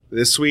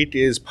This week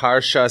is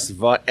Parshas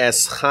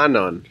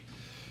Va'eschanan.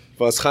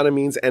 Va'eschanan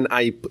means, and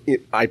I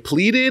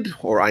pleaded,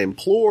 or I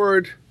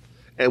implored,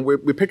 and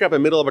we pick up in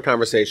the middle of a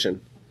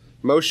conversation.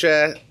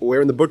 Moshe,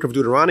 we're in the book of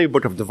Deuteronomy,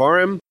 book of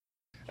Devarim,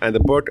 and the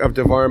book of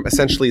Devarim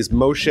essentially is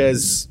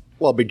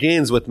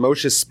begins with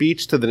Moshe's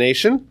speech to the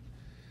nation.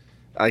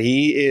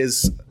 He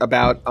is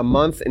about a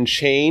month and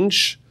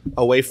change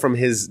away from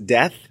his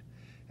death,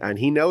 and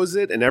he knows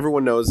it, and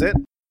everyone knows it.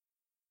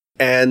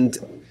 And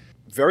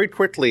very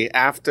quickly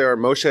after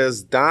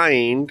Moshe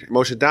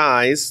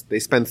dies, they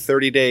spend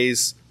 30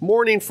 days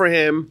mourning for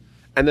him,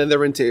 and then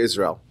they're into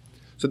Israel.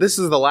 So this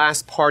is the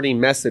last parting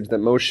message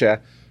that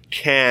Moshe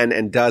can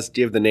and does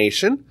give the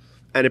nation,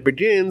 and it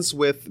begins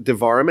with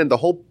Devarim. And the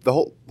whole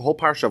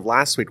parsha of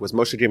last week was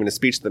Moshe giving a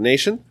speech to the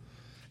nation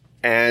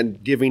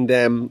and giving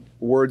them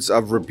words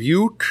of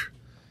rebuke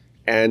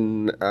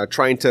and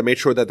trying to make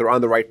sure that they're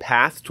on the right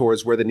path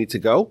towards where they need to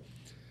go.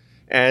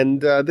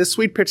 And this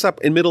week picks up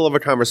in the middle of a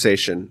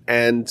conversation.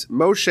 And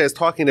Moshe is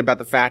talking about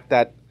the fact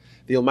that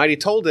the Almighty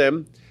told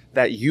him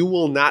that you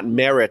will not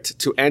merit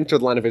to enter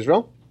the land of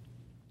Israel.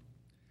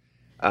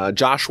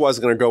 Joshua is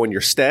going to go in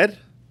your stead.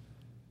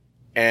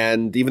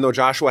 And even though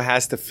Joshua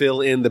has to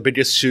fill in the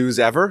biggest shoes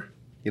ever,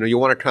 you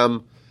want to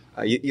come,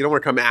 you don't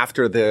want to come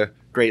after the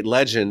great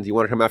legend. You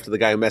want to come after the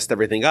guy who messed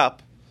everything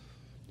up,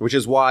 which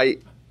is why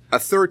a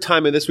third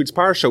time in this week's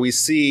parsha we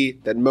see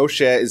that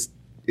Moshe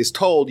is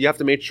told you have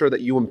to make sure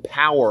that you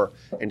empower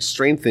and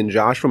strengthen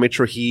Joshua, make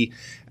sure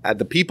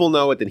the people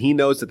know it, that he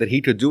knows that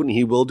he could do it and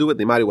he will do it, and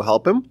the Almighty will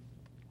help him.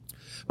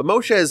 But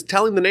Moshe is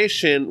telling the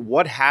nation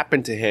what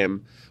happened to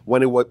him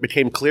when it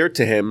became clear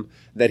to him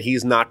that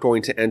he's not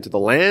going to enter the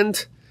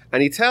land.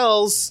 And he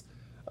tells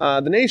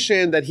the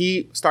nation that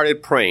he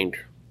started praying.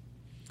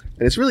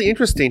 And it's really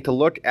interesting to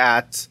look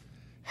at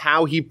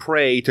how he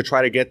prayed to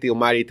try to get the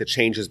Almighty to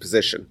change his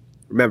position.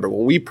 Remember,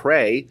 when we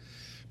pray,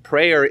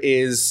 prayer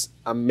is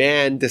a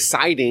man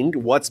deciding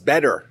what's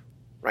better,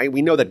 right?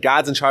 We know that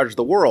God's in charge of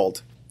the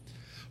world.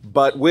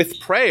 But with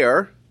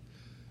prayer,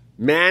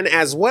 mankind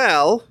as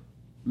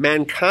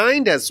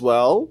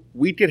well,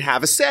 we could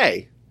have a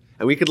say.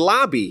 And we could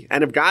lobby.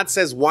 And if God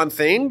says one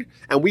thing,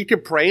 and we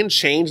could pray and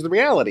change the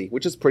reality,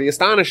 which is pretty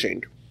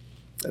astonishing.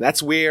 And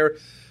that's where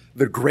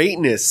the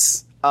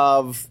greatness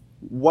of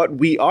what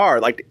we are,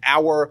 like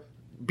our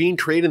being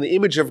created in the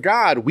image of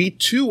God, we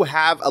too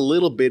have a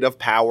little bit of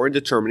power in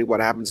determining what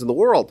happens in the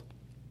world.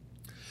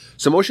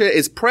 So Moshe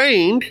is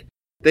praying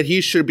that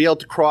he should be able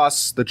to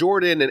cross the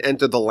Jordan and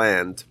enter the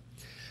land.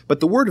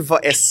 But the word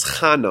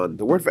va'eschanan,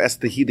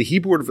 the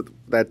Hebrew word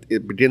that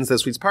it begins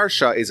this week's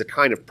parsha, is a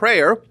kind of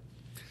prayer,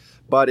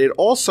 but it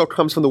also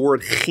comes from the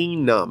word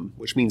chinam,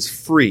 which means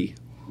free.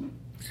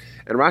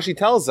 And Rashi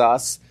tells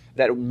us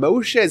that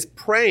Moshe is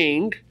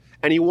praying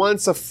and he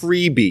wants a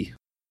freebie.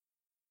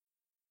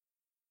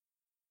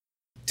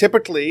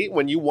 Typically,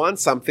 when you want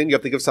something, you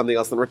have to give something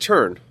else in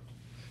return.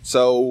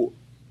 So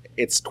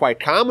it's quite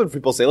common for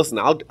people to say, listen,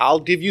 I'll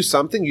give you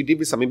something, you give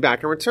me something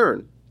back in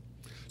return.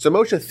 So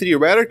Moshe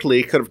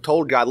theoretically could have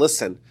told God,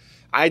 listen,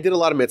 I did a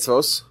lot of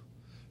mitzvos.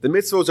 The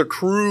mitzvos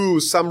accrue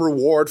some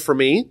reward for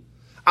me.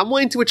 I'm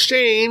willing to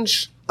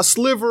exchange a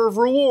sliver of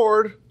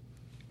reward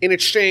in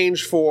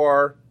exchange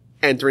for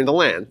entering the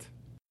land.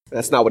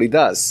 That's not what he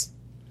does.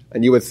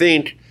 And you would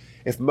think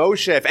if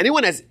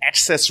anyone has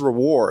excess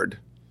reward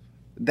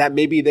that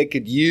maybe they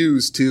could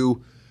use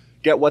to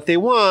get what they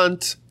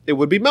want, it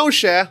would be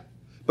Moshe.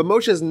 But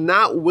Moshe is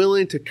not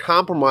willing to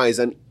compromise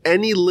on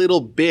any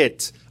little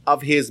bit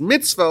of his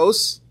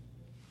mitzvos,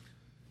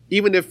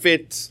 even if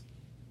it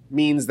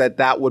means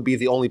that would be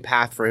the only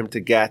path for him to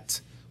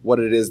get what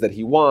it is that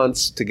he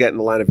wants to get in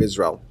the land of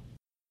Israel.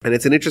 And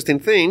it's an interesting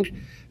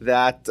thing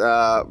that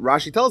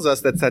Rashi tells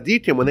us that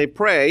tzaddikim, when they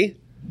pray,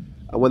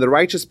 when the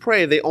righteous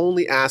pray, they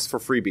only ask for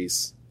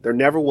freebies. They're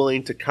never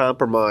willing to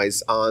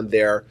compromise on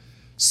their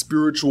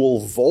spiritual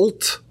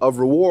vault of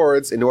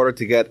rewards in order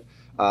to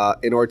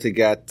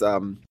get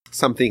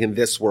something in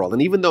this world.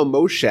 And even though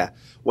Moshe,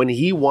 when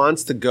he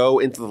wants to go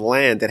into the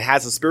land that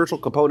has a spiritual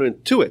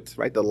component to it,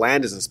 right? The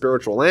land is a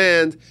spiritual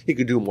land. He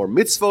could do more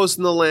mitzvos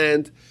in the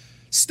land.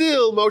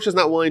 Still, Moshe is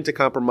not willing to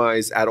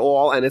compromise at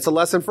all. And it's a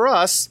lesson for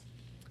us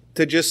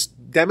to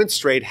just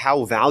demonstrate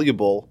how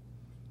valuable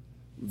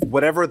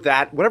whatever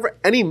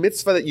any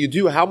mitzvah that you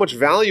do, how much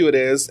value it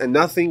is, and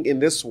nothing in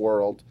this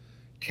world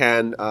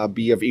can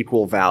be of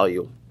equal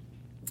value.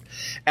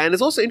 And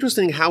it's also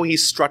interesting how he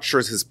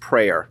structures his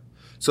prayer.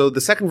 So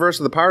the second verse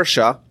of the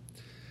parsha,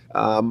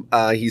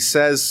 he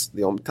tells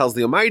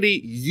the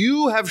Almighty,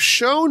 you have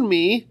shown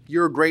me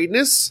your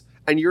greatness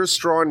and your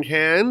strong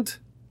hand.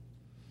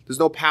 There's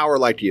no power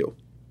like you.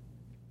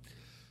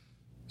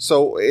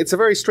 So it's a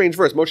very strange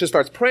verse. Moshe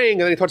starts praying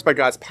and then he talks about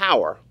God's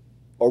power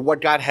or what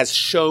God has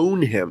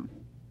shown him.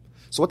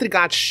 So what did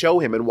God show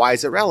him and why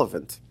is it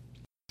relevant?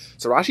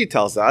 So Rashi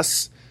tells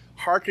us,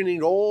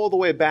 hearkening all the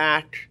way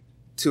back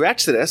to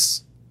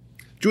Exodus,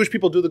 Jewish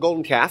people do the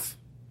golden calf.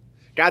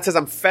 God says,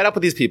 I'm fed up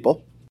with these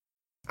people.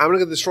 I'm going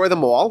to destroy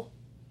them all.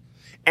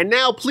 And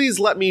now please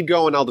let me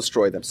go and I'll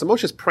destroy them. So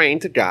Moshe is praying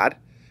to God.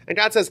 And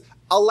God says,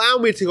 allow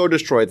me to go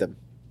destroy them.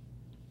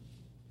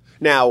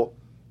 Now,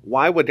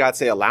 why would God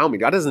say allow me?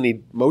 God doesn't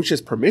need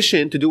Moshe's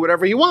permission to do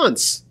whatever he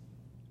wants.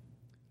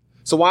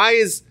 So why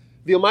is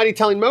the Almighty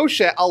telling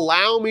Moshe,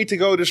 allow me to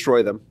go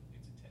destroy them?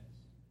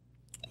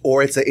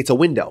 Or it's a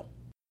window.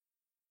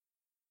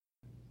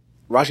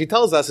 Rashi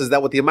tells us is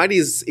that what the Almighty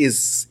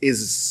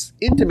is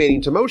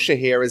intimating to Moshe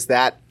here is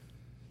that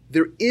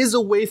there is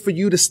a way for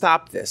you to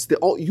stop this.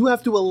 You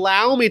have to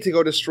allow me to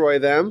go destroy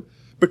them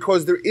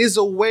because there is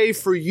a way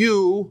for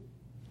you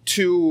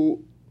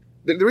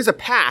there is a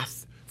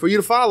path for you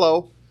to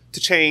follow to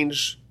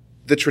change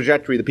the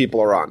trajectory the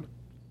people are on.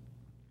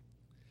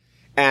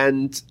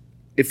 And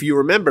if you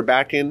remember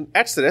back in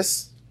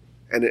Exodus,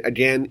 and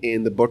again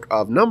in the book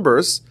of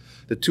Numbers,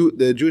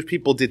 the Jewish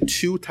people did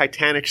two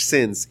titanic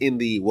sins in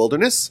the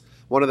wilderness.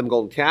 One of them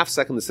golden calf,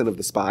 second the sin of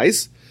the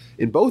spies.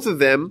 In both of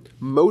them,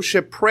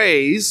 Moshe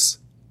prays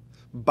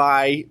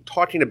by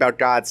talking about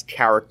God's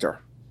character,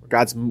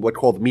 God's what's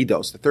called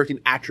midos, the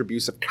 13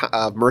 attributes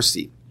of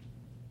mercy.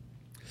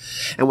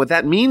 And what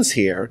that means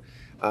here,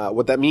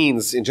 what that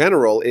means in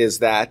general is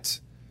that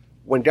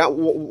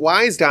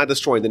why is God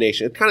destroying the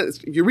nation? If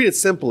you read it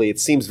simply, it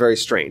seems very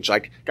strange.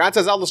 Like, God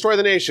says, I'll destroy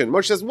the nation.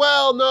 Moshe says,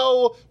 well,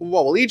 no.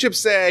 What will Egypt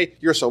say?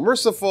 You're so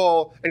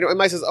merciful. And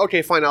Moshe says,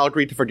 okay, fine, I'll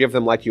agree to forgive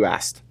them like you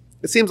asked.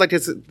 It seems like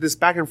it's this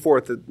back and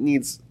forth that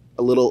needs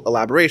a little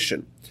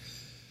elaboration.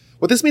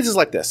 What this means is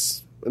like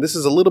this, and this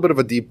is a little bit of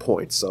a deep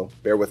point, so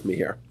bear with me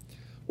here.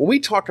 When we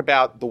talk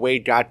about the way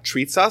God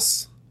treats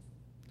us,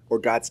 or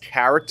God's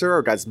character,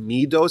 or God's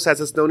midos, as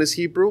it's known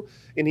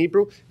in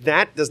Hebrew,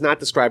 that does not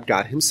describe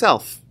God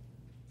himself.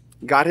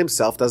 God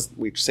himself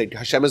we say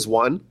Hashem is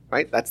one,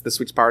 right? That's this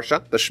week's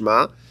parsha, the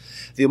Shema.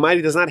 The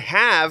Almighty does not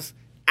have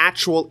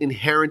actual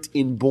inherent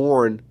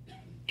inborn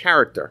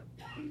character.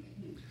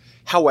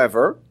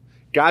 However,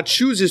 God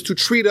chooses to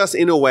treat us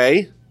in a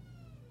way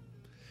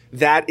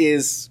that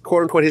is,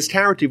 quote unquote, his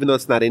character, even though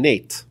it's not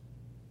innate.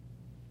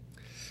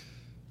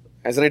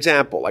 As an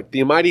example, like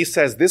the Almighty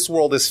says, this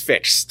world is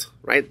fixed,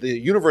 right? The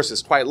universe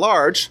is quite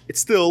large. It's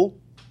still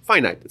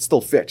finite. It's still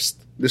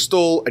fixed. There's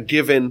still a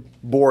given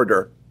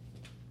border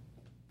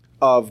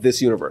of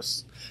this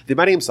universe. The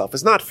Almighty himself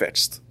is not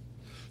fixed.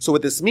 So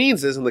what this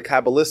means is, and the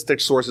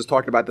Kabbalistic sources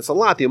talk about this a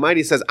lot, the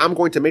Almighty says, I'm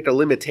going to make a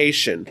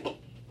limitation.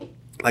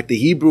 Like the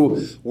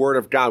Hebrew word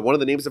of God, one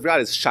of the names of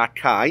God is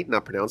Shakai,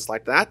 not pronounced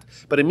like that,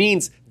 but it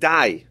means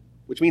die,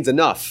 which means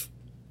enough.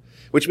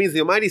 Which means the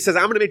Almighty says,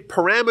 I'm going to make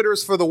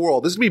parameters for the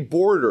world. There's going to be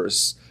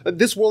borders.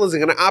 This world isn't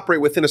going to operate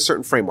within a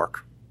certain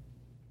framework.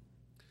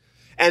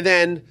 And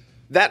then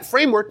that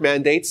framework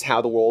mandates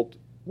how the world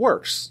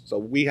works. So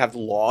we have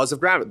laws of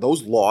gravity.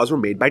 Those laws were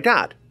made by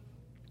God.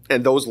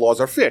 And those laws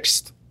are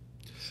fixed.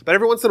 But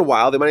every once in a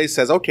while, the Almighty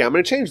says, okay, I'm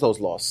going to change those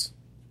laws.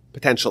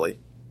 Potentially.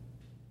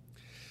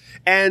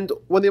 And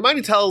when the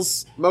Almighty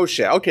tells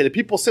Moshe, okay, the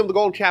people sin with the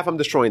golden calf, I'm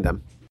destroying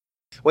them.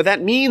 What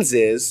that means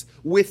is,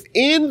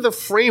 within the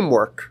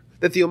framework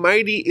that the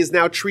Almighty is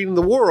now treating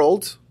the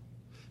world,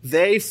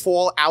 they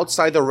fall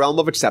outside the realm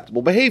of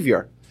acceptable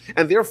behavior.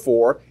 And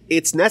therefore,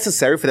 it's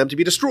necessary for them to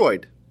be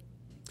destroyed.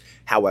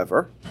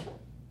 However,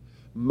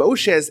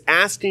 Moshe is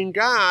asking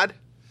God,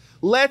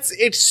 let's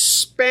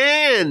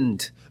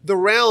expand the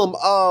realm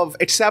of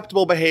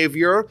acceptable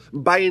behavior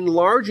by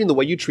enlarging the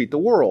way you treat the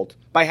world,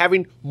 by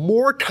having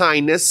more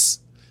kindness,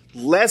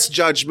 less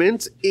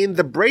judgment in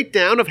the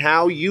breakdown of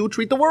how you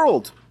treat the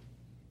world.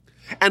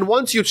 And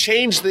once you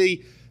change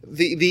the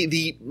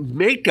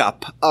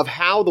makeup of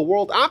how the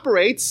world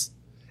operates,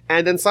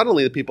 and then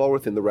suddenly the people are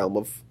within the realm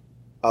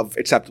of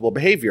acceptable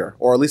behavior,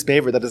 or at least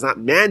behavior that does not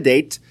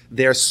mandate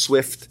their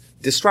swift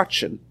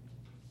destruction.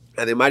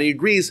 And the Almighty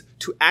agrees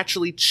to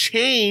actually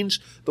change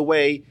the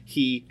way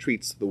he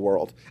treats the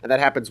world. And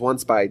that happens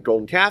once by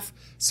golden calf,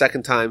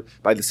 second time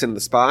by the sin of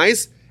the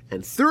spies,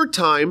 and third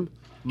time,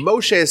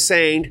 Moshe is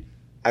saying,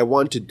 I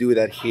want to do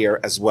that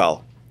here as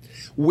well.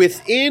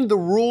 Within the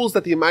rules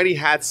that the Almighty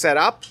had set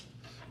up,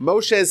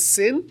 Moshe's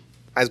sin,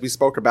 as we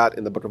spoke about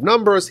in the book of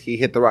Numbers, he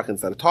hit the rock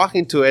instead of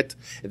talking to it,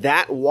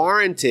 that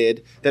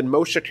warranted that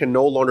Moshe can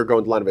no longer go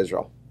into the land of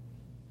Israel.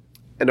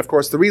 And of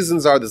course, the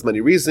reasons are, there's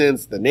many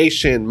reasons, the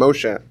nation,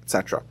 Moshe,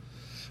 etc.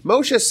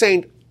 Moshe is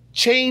saying,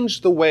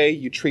 change the way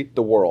you treat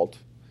the world.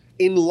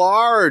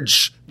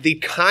 Enlarge the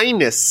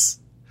kindness,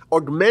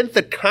 augment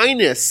the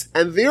kindness,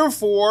 and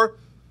therefore,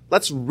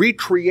 let's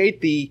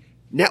recreate the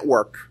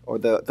network, or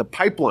the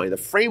pipeline, the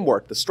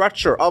framework, the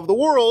structure of the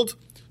world,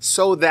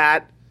 so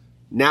that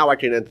now I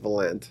can enter the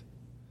land.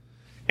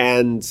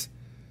 And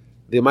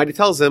the Almighty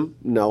tells him,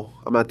 no,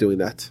 I'm not doing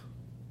that.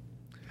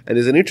 And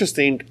there's an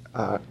interesting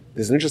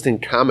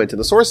comment in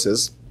the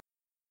sources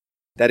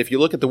that if you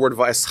look at the word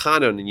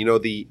va'eschanan, and you know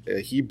the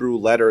Hebrew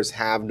letters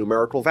have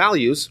numerical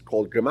values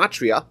called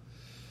gematria,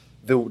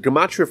 the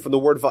gematria from the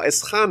word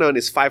va'eschanan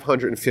is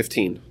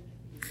 515.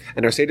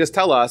 And our sages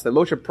tell us that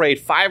Moshe prayed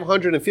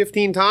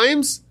 515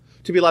 times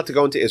to be allowed to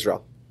go into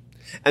Israel.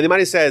 And the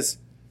Almighty says,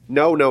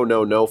 no,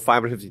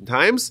 515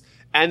 times.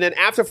 And then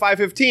after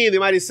 515, the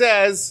Almighty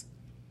says,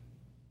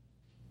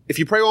 if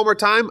you pray one more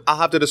time, I'll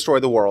have to destroy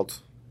the world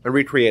and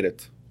recreate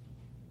it.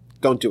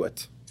 don't do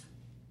it.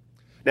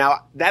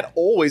 Now, that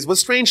always was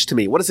strange to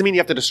me. What does it mean you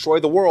have to destroy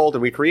the world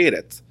and recreate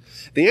it?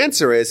 The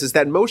answer is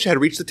that Moshe had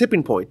reached the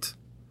tipping point.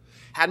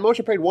 Had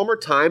Moshe prayed one more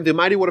time, the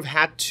Almighty would have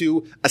had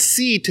to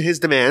accede to his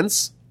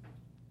demands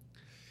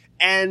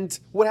and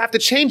would have to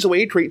change the way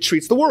he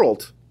treats the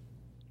world.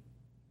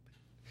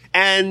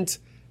 And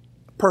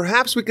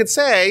perhaps we could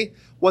say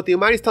what the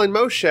Almighty is telling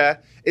Moshe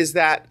is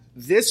that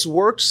this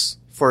works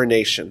for a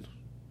nation.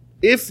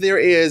 If there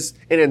is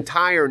an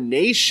entire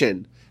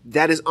nation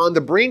that is on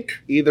the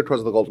brink, either because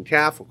of the golden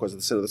calf or because of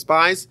the sin of the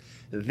spies,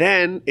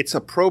 then it's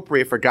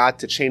appropriate for God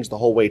to change the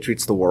whole way he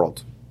treats the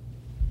world.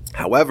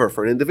 However,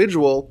 for an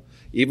individual,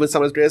 even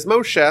someone as great as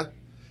Moshe,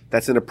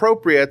 that's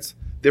inappropriate.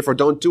 Therefore,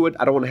 don't do it.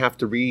 I don't want to have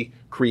to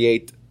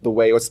recreate the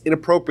way, or it's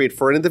inappropriate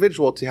for an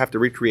individual to have to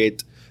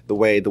recreate the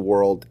way the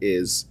world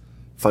is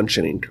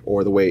functioning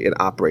or the way it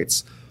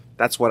operates.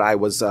 That's what I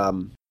was,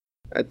 to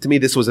me,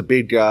 this was a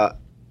big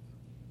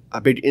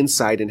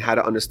insight in how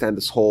to understand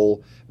this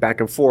whole back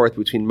and forth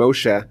between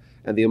Moshe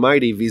and the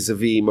Almighty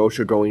vis-a-vis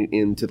Moshe going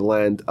into the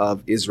land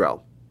of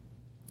Israel,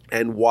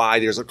 and why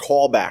there's a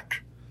callback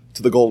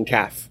to the golden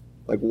calf.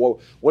 Like,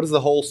 what is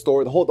the whole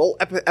story? The whole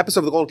episode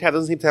of the golden calf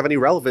doesn't seem to have any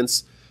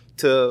relevance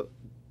to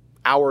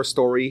our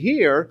story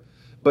here.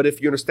 But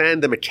if you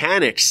understand the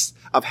mechanics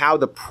of how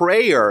the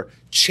prayer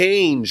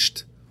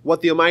changed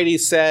what the Almighty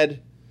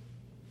said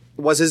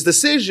was his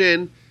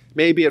decision,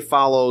 maybe it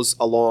follows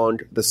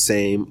along the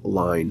same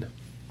line.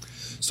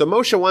 So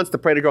Moshe wants to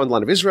pray to go in the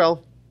land of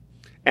Israel,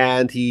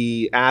 and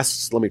he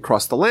asks, let me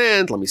cross the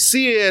land, let me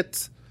see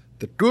it,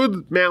 the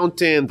good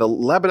mountain, the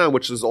Lebanon,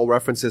 which is all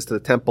references to the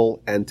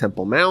temple and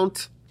Temple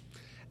Mount.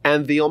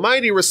 And the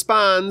Almighty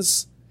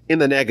responds in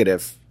the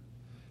negative.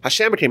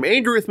 Hashem became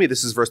angry with me,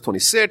 this is verse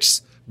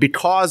 26,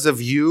 because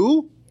of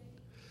you.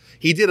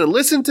 He didn't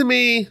listen to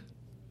me.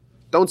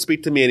 Don't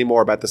speak to me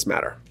anymore about this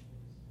matter.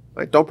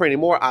 Right? Don't pray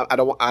anymore.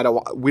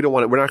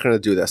 We're not going to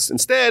do this.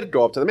 Instead,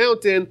 go up to the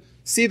mountain,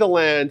 see the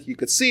land. You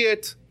could see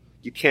it.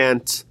 You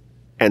can't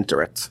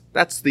enter it.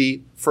 That's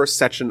the first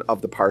section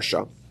of the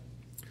Parsha.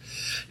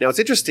 Now, it's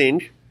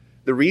interesting.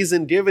 The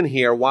reason given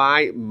here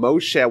why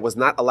Moshe was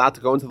not allowed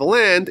to go into the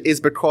land is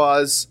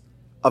because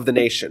of the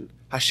nation.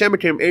 Hashem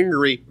became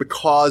angry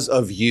because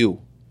of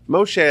you.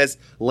 Moshe has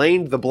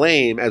laid the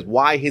blame as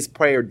why his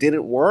prayer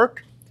didn't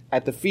work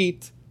at the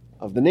feet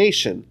of the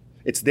nation.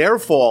 It's their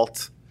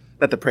fault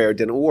that the prayer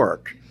didn't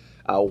work.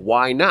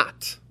 Why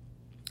not?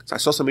 So I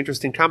saw some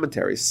interesting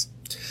commentaries.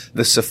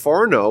 The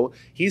Seforno,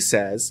 he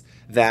says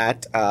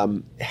that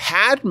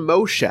had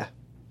Moshe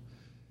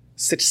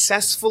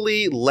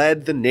successfully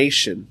led the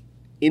nation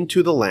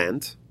into the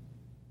land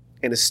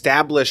and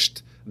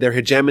established their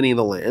hegemony in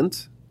the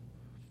land,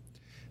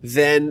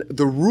 then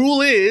the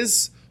rule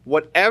is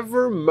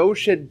whatever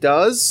Moshe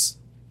does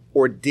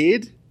or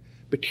did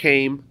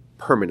became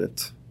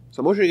permanent.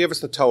 So Moshe gave us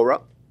the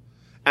Torah,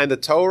 and the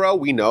Torah,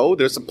 we know,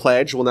 there's a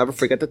pledge, we'll never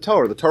forget the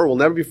Torah. The Torah will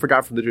never be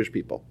forgotten from the Jewish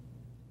people.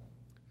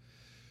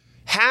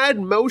 Had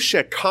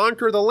Moshe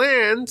conquered the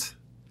land,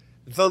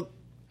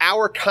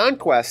 our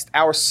conquest,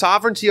 our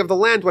sovereignty of the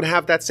land would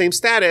have that same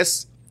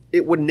status.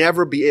 It would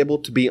never be able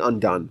to be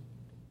undone.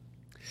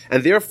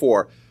 And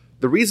therefore,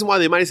 the reason why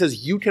the Almighty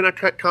says you cannot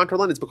conquer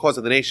land is because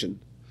of the nation.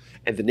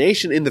 And the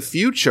nation in the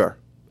future,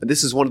 and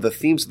this is one of the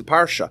themes of the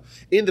Parsha,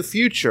 in the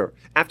future,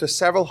 after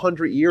several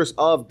hundred years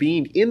of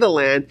being in the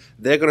land,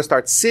 they're going to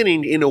start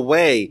sinning in a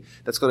way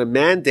that's going to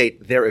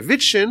mandate their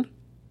eviction.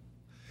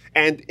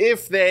 And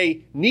if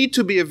they need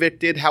to be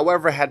evicted,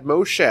 however, had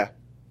Moshe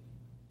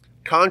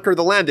conquered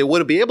the land, they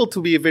wouldn't be able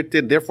to be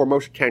evicted, therefore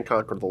Moshe can't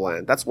conquer the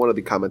land. That's one of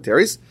the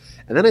commentaries.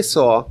 And then I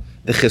saw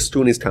the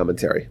Chistuni's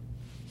commentary.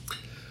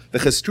 The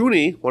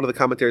Chistuni, one of the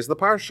commentaries of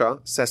the Parsha,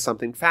 says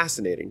something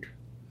fascinating.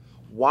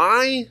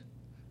 Why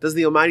does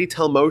the Almighty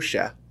tell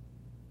Moshe,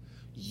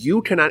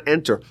 you cannot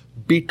enter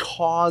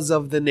because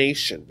of the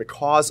nation,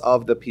 because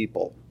of the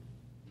people?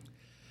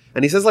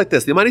 And he says like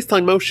this, the Almighty is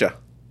telling Moshe,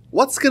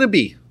 what's going to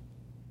be?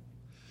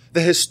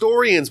 The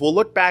historians will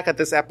look back at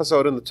this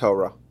episode in the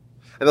Torah,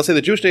 and they'll say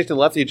the Jewish nation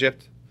left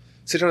Egypt,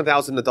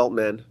 600,000 adult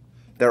men.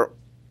 They're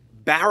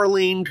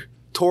barreling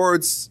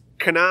towards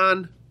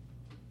Canaan,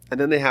 and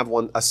then they have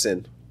a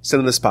sin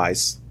of the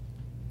spies.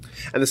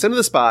 And the sin of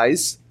the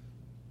spies,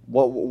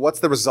 what's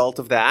the result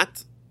of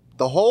that?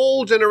 The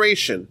whole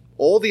generation,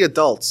 all the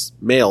adults,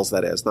 males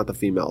that is, not the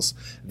females,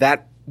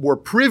 that were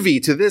privy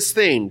to this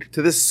thing,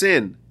 to this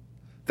sin,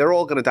 they're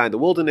all going to die in the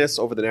wilderness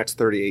over the next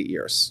 38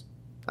 years.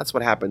 That's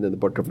what happened in the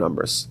book of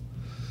Numbers.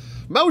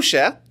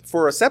 Moshe,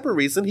 for a separate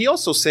reason, he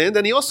also sinned,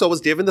 and he also was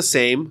given the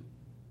same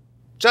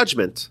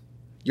judgment.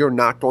 You're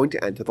not going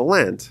to enter the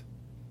land.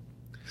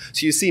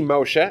 So you see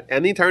Moshe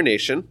and the entire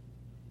nation,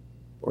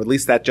 or at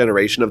least that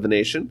generation of the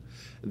nation,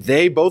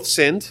 they both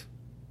sinned,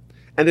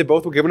 and they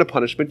both were given a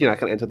punishment. You're not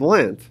going to enter the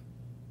land.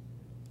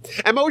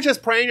 And Moshe is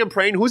praying and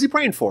praying. Who's he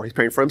praying for? He's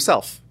praying for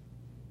himself.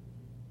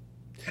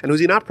 And who's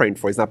he not praying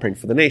for? He's not praying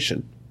for the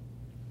nation.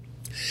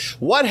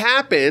 What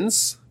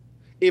happens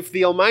if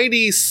the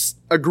Almighty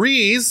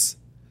agrees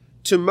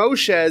to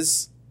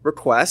Moshe's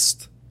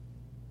request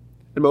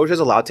and Moshe is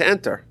allowed to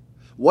enter?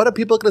 What are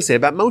people going to say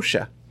about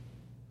Moshe?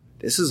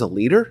 This is a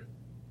leader?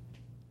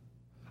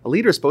 A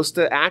leader is supposed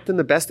to act in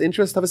the best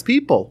interest of his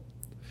people.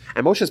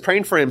 And Moshe is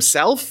praying for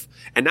himself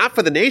and not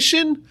for the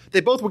nation.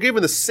 They both were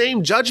given the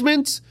same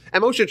judgment,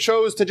 and Moshe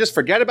chose to just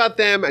forget about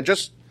them and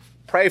just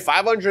pray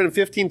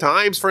 515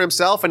 times for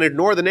himself and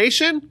ignore the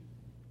nation.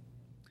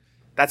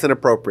 That's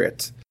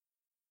inappropriate.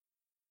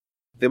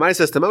 The Almighty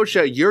says to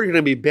Moshe, you're going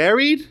to be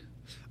buried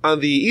on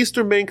the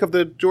eastern bank of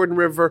the Jordan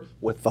River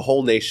with the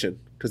whole nation,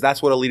 because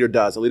that's what a leader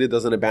does. A leader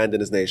doesn't abandon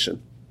his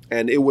nation.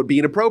 And it would be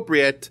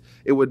inappropriate.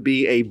 It would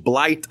be a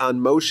blight on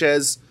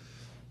Moshe's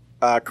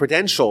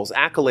credentials,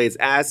 accolades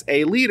as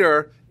a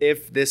leader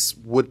if this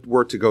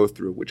were to go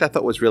through, which I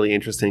thought was really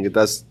interesting. It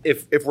does.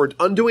 If we're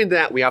undoing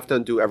that, we have to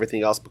undo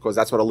everything else, because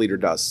that's what a leader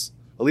does.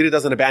 A leader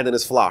doesn't abandon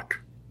his flock.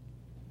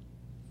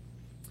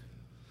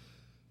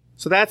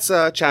 So that's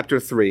chapter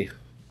 3.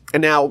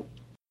 And now,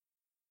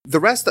 the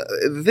rest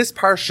of this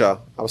parsha,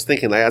 I was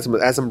thinking, like,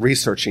 as I'm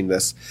researching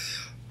this,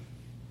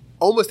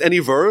 almost any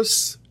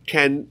verse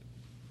can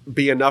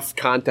be enough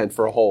content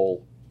for a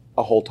whole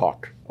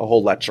talk, a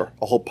whole lecture,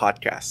 a whole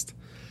podcast.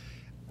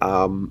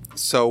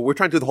 So we're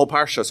trying to do the whole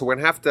parsha, so we're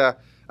going to have to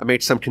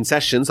make some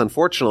concessions,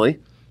 unfortunately.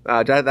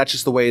 That's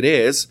just the way it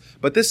is.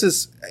 But this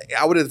is,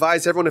 I would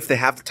advise everyone, if they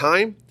have the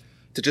time,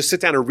 to just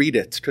sit down and read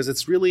it, because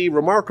it's really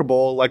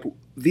remarkable. Like,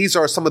 these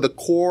are some of the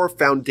core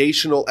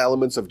foundational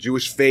elements of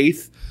Jewish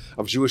faith,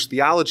 of Jewish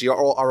theology,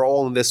 are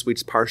all in this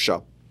week's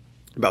parsha.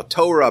 About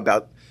Torah,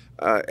 about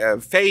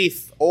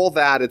faith, all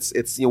that.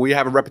 It's we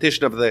have a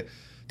repetition of the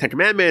Ten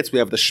Commandments. We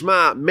have the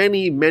Shema.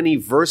 Many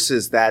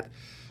verses that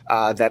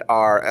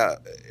are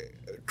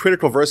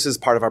critical verses,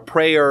 part of our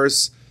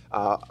prayers.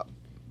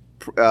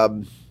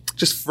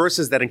 Just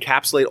verses that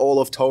encapsulate all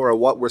of Torah,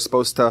 what we're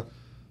supposed to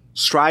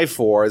strive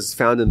for, is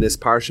found in this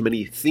parsha.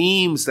 Many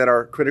themes that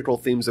are critical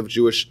themes of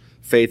Jewish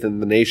faith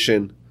and the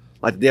nation.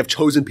 Like, they have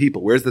chosen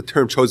people. Where's the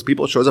term chosen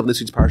people? It shows up in this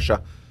week's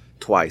parsha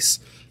twice.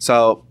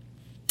 So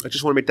I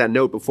just want to make that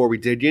note before we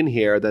dig in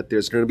here, that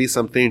there's going to be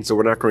some things, so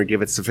we're not going to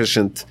give it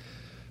sufficient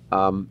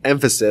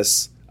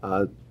emphasis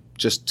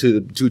just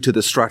due to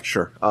the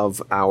structure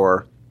of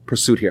our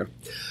pursuit here.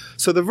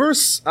 So the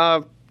verse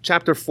of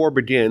chapter 4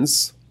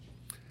 begins,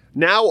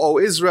 "Now, O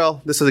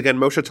Israel," this is again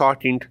Moshe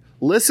talking,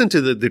 "listen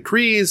to the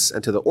decrees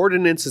and to the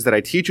ordinances that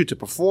I teach you to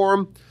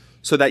perform,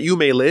 so that you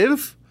may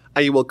live,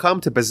 and you will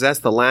come to possess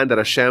the land that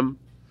Hashem,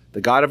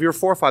 the God of your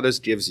forefathers,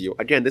 gives you."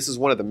 Again, this is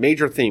one of the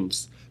major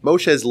themes.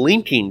 Moshe is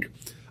linking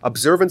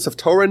observance of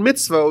Torah and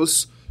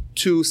mitzvos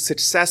to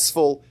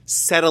successful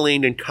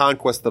settling and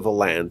conquest of the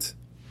land.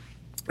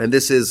 And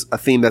this is a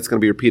theme that's going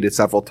to be repeated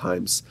several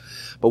times.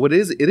 But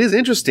it is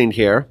interesting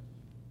here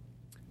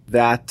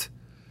that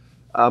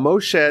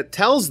Moshe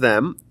tells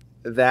them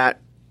that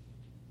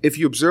if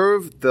you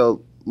observe the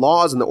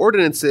laws and the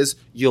ordinances,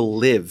 you'll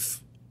live.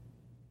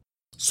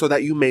 So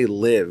that you may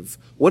live.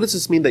 What does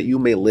this mean, that you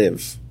may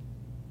live?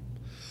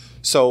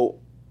 So,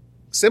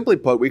 simply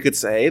put, we could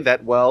say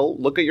that, well,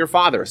 look at your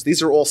fathers.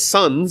 These are all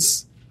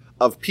sons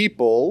of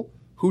people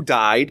who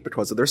died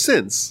because of their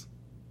sins.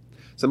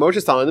 So Moshe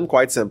is telling them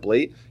quite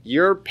simply,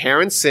 your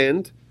parents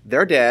sinned,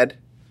 they're dead,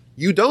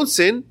 you don't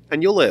sin,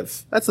 and you'll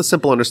live. That's the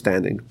simple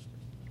understanding.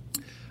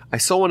 I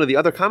saw one of the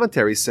other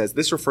commentaries says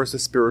this refers to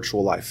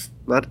spiritual life,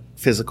 not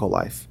physical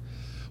life.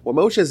 What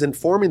Moshe is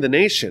informing the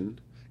nation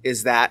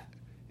is that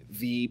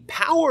the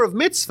power of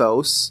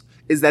mitzvos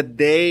is that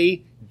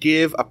they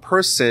give a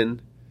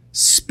person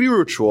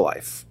spiritual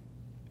life.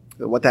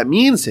 And what that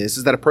means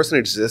is that a person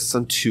exists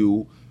on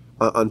two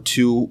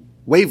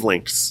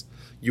wavelengths.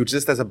 You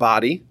exist as a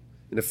body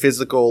in a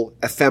physical,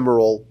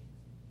 ephemeral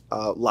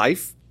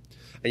life,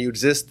 and you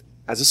exist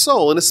as a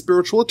soul in a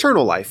spiritual,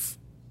 eternal life.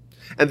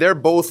 And they're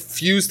both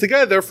fused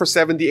together for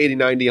 70, 80,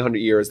 90, 100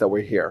 years that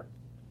we're here.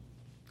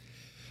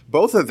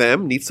 Both of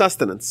them need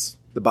sustenance.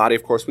 The body,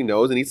 of course, we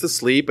know, it needs to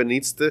sleep, it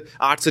needs the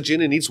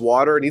oxygen, it needs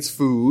water, it needs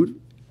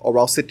food, or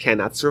else it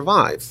cannot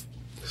survive.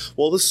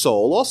 Well, the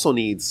soul also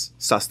needs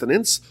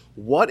sustenance.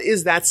 What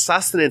is that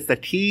sustenance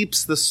that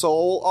keeps the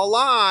soul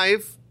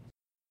alive?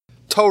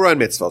 Torah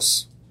and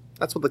mitzvos.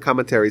 That's what the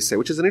commentaries say,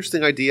 which is an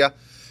interesting idea.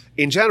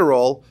 In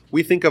general,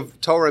 we think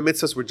of Torah and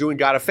mitzvahs, we're doing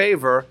God a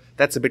favor.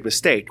 That's a big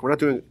mistake. We're not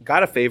doing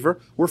God a favor.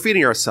 We're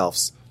feeding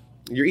ourselves.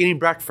 You're eating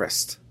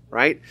breakfast,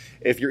 right?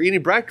 If you're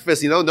eating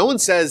breakfast, no one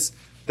says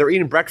they're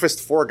eating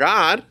breakfast for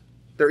God.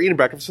 They're eating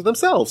breakfast for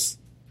themselves.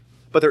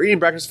 But they're eating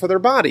breakfast for their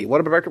body.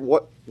 What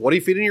are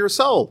you feeding your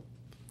soul?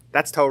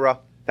 That's Torah.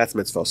 That's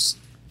mitzvos,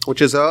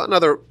 which is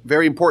another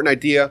very important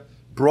idea,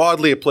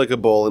 broadly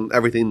applicable in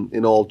everything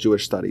in all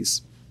Jewish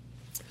studies.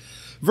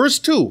 Verse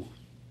 2,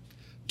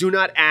 do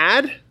not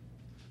add,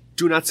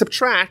 do not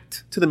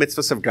subtract to the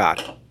mitzvahs of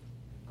God.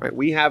 Right?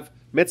 We have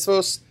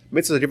mitzvahs.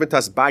 Mitzvahs are given to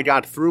us by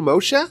God through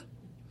Moshe,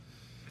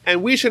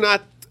 and we should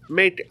not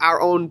make our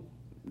own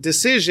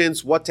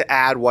decisions what to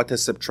add, what to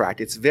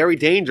subtract. It's very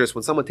dangerous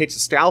when someone takes a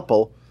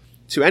scalpel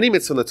to any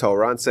mitzvah in the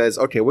Torah and says,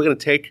 okay, we're going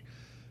to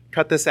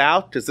cut this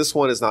out because this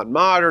one is not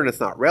modern, it's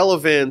not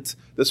relevant,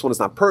 this one is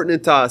not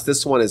pertinent to us,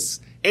 this one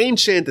is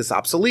ancient, it's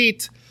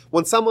obsolete.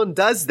 When someone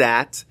does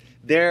that,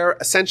 they're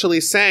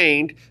essentially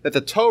saying that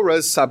the Torah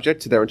is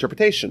subject to their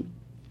interpretation.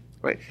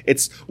 Right?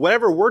 It's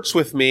whatever works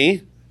with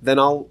me, then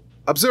I'll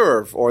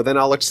observe, or then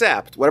I'll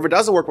accept. Whatever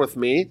doesn't work with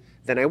me,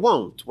 then I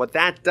won't. What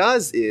that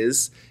does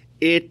is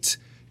it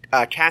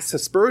casts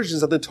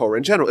aspersions on the Torah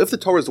in general. If the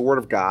Torah is the word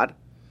of God,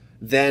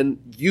 then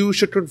you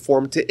should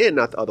conform to it,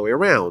 not the other way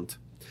around.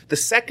 The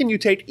second you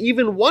take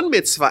even one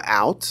mitzvah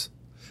out,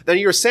 then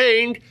you're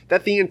saying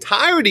that the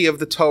entirety of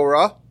the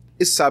Torah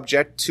is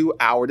subject to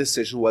our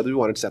decision whether we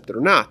want to accept it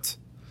or not.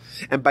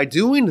 And by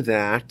doing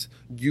that,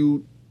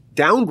 you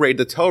downgrade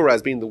the Torah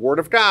as being the word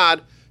of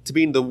God to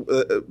being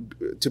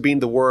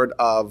the word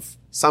of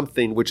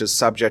something which is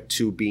subject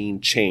to being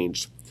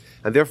changed.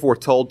 And therefore we're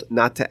told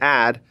not to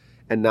add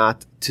and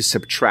not to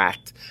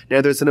subtract.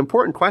 Now there's an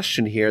important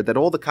question here that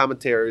all the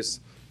commentaries,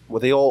 well,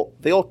 they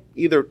all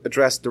either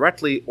address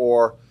directly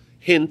or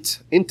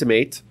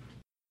intimate,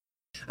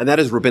 and that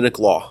is rabbinic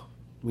law.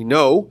 We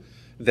know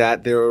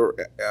that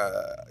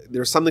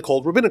there's something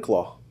called rabbinic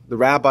law. The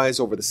rabbis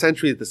over the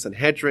centuries, the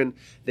Sanhedrin,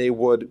 they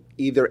would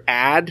either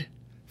add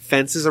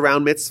fences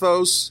around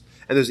mitzvos,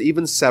 and there's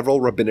even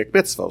several rabbinic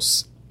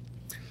mitzvos.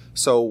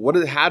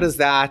 So how does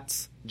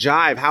that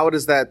jive? How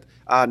does that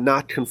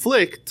not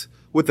conflict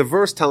with the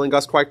verse telling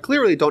us quite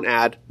clearly, don't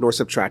add nor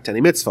subtract any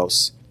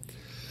mitzvos?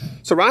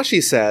 So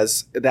Rashi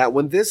says that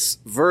when this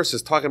verse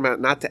is talking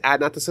about not to add,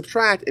 not to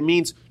subtract, it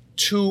means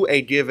to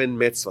a given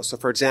mitzvah. So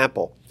for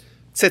example,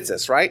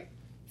 tzitzis, right?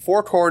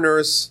 4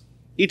 corners,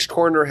 each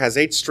corner has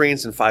 8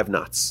 strings and 5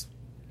 knots.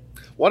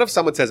 What if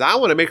someone says, I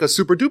want to make a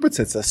super duper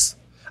tzitzis?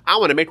 I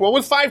want to make one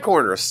with 5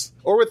 corners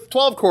or with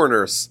 12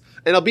 corners,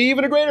 and it'll be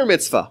even a greater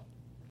mitzvah.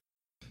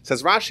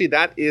 Says Rashi,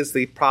 that is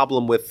the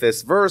problem with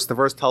this verse. The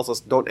verse tells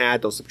us don't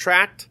add, don't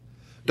subtract.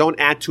 Don't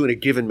add to in a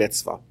given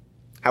mitzvah.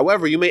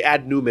 However, you may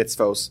add new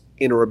mitzvos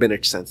in a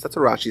rabbinic sense. That's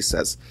what Rashi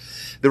says.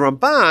 The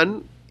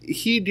Ramban,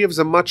 he gives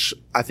a much,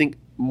 I think,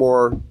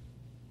 more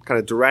kind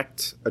of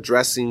direct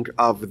addressing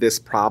of this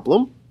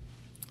problem.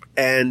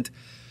 And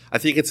I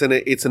think it's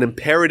an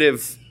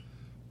imperative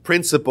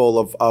principle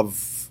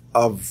of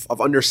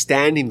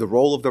understanding the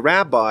role of the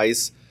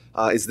rabbis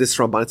is this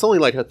Ramban. It's only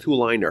like a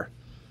 2-liner.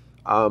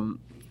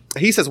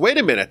 He says, wait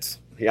a minute.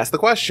 He asked the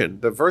question.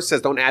 The verse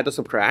says don't add or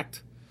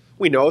subtract.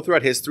 We know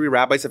throughout history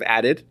rabbis have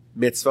added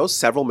mitzvos,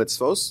 several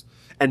mitzvos,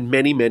 and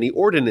many, many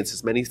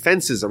ordinances, many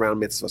fences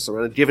around mitzvahs,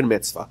 around a given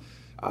mitzvah.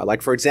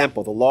 Like, for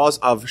example, the laws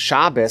of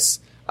Shabbos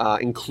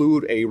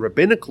include a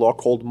rabbinic law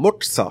called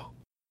muktzah.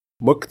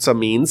 Muktzah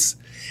means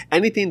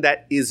anything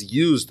that is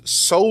used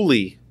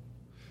solely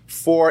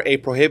for a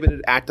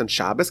prohibited act on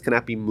Shabbos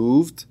cannot be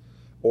moved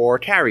or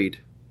carried.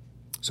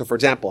 So, for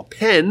example, a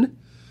pen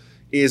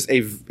is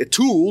a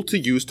tool to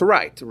use to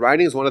write.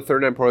 Writing is one of the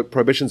 39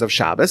 prohibitions of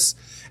Shabbos,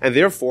 and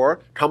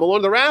therefore come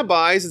along the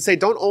rabbis and say,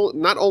 not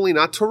only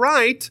not to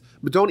write,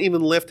 but don't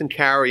even lift and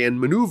carry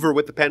and maneuver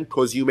with the pen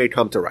because you may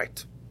come to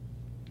write.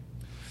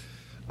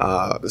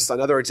 This is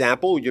another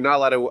example. You're not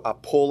allowed to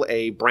pull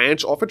a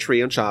branch off a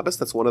tree on Shabbos.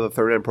 That's one of the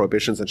 39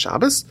 prohibitions on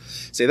Shabbos.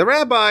 Say the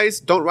rabbis,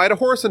 don't ride a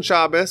horse on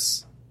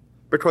Shabbos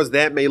because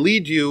that may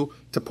lead you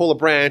to pull a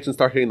branch and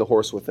start hitting the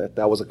horse with it.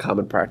 That was a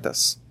common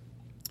practice.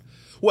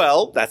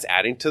 Well, that's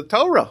adding to the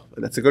Torah,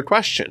 and that's a good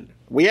question.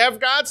 We have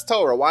God's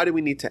Torah. Why do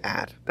we need to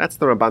add? That's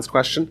the Ramban's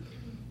question.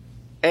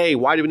 A,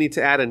 why do we need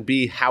to add? And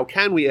B, how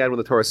can we add when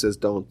the Torah says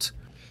don't?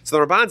 So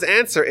the Ramban's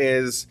answer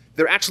is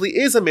there actually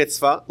is a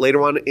mitzvah,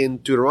 later on in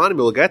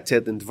Deuteronomy we'll get to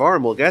it, in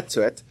Dvarim we'll get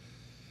to it,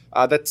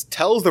 that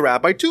tells the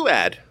rabbi to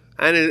add.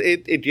 And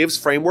it gives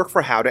framework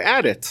for how to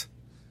add it.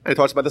 And it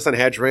talks about the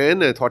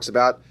Sanhedrin, and it talks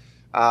about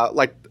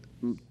like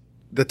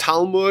the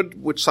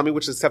Talmud, which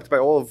is accepted by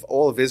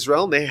all of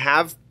Israel, and they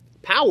have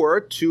power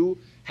to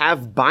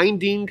have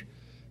binding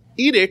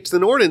edicts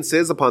and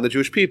ordinances upon the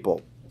Jewish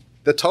people.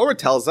 The Torah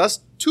tells us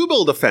to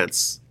build a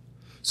fence.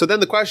 So then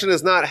the question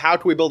is not how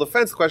do we build a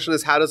fence, the question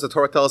is how does the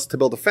Torah tell us to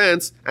build a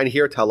fence, and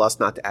here tell us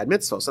not to add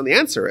mitzvos. And the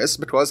answer is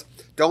because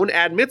don't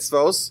add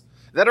mitzvos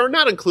that are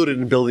not included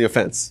in building a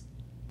fence.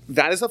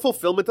 That is a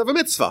fulfillment of a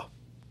mitzvah.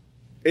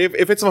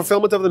 If it's a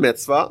fulfillment of the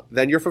mitzvah,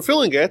 then you're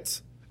fulfilling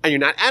it, and you're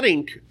not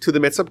adding to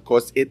the mitzvah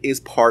because it is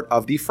part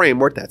of the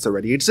framework that's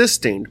already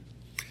existing.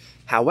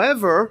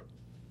 However,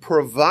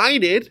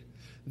 provided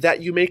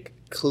that you make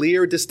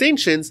clear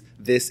distinctions,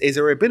 this is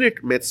a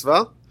rabbinic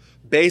mitzvah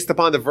based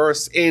upon the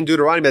verse in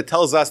Deuteronomy that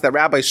tells us that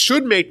rabbis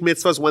should make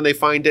mitzvahs when they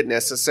find it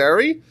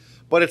necessary,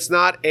 but it's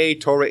not a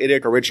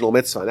Torah-idic original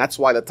mitzvah. And that's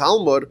why the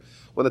Talmud,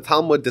 when the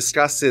Talmud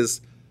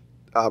discusses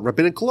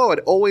rabbinic law, it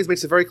always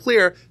makes it very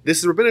clear this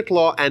is rabbinic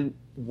law, and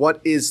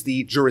what is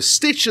the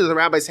jurisdiction that the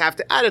rabbis have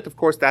to add it? Of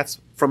course, that's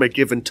from a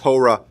given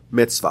Torah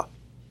mitzvah.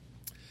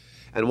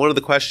 And one of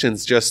the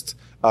questions, just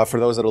for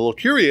those that are a little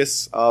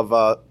curious, of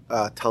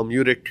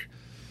Talmudic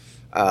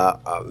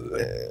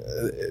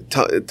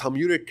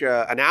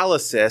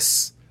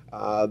analysis,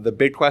 the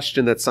big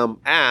question that some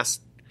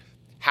ask,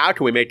 how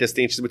can we make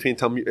distinctions between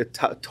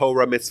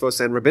Torah mitzvos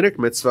and rabbinic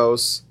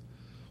mitzvos?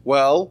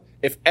 Well,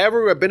 if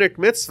every rabbinic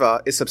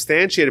mitzvah is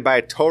substantiated by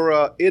a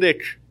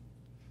Torah-idic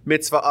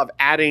mitzvah of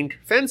adding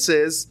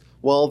fences,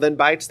 well, then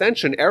by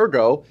extension,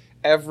 ergo,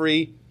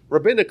 every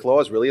rabbinic law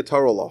is really a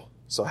Torah law.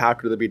 So how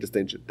could there be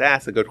distinction?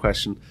 That's a good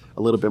question,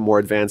 a little bit more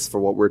advanced for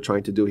what we're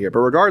trying to do here. But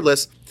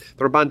regardless,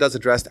 the Ramban does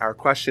address our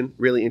question,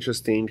 really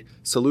interesting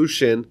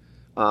solution,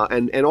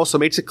 and also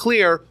makes it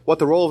clear what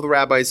the role of the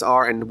rabbis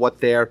are and what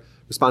their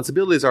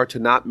responsibilities are to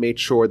not make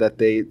sure that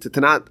to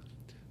not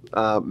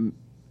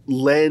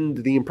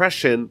lend the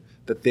impression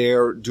that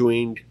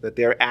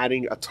they're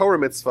adding a Torah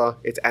mitzvah,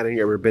 it's adding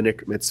a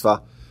rabbinic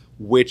mitzvah,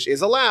 which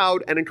is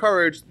allowed and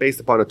encouraged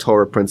based upon a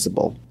Torah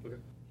principle.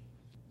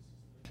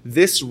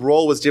 This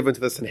role was given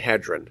to the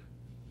Sanhedrin.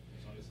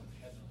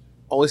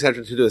 Only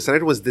Sanhedrin to do this.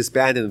 Sanhedrin was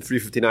disbanded in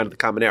 359 of the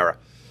Common Era.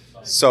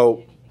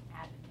 So,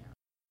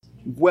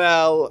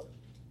 well,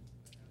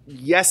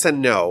 yes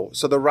and no.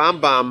 So the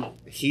Rambam,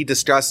 he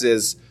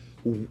discusses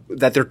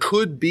that there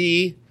could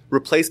be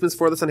replacements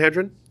for the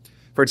Sanhedrin.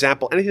 For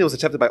example, anything that was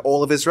accepted by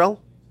all of Israel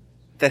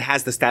that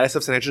has the status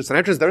of Sanhedrin.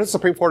 Sanhedrin is the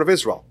Supreme Court of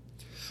Israel.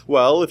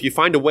 Well, if you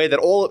find a way that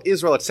all of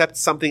Israel accepts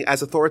something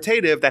as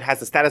authoritative that has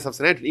the status of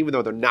Sanhedrin, even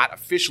though they're not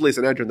officially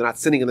Sanhedrin, they're not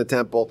sitting in the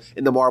temple,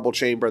 in the marble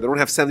chamber, they don't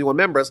have 71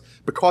 members,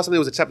 because something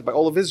was accepted by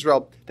all of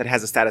Israel that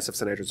has the status of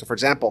Sanhedrin. So, for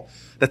example,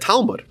 the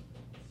Talmud.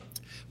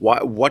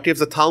 What gives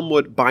the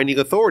Talmud binding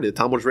authority? The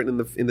Talmud was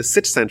written in the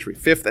 6th century,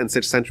 5th and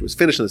 6th century. It was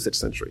finished in the 6th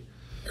century.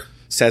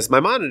 Says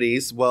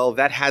Maimonides, well,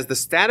 that has the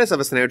status of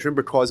a Sanhedrin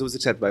because it was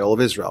accepted by all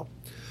of Israel.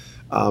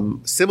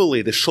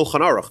 Similarly, the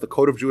Shulchan Aruch, the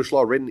Code of Jewish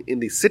Law written in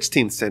the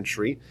 16th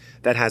century,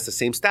 that has the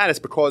same status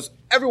because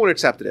everyone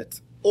accepted it.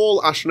 All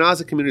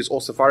Ashkenazi communities, all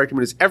Sephardic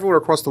communities, everyone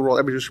across the world,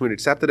 every Jewish community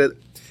accepted it,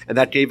 and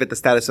that gave it the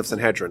status of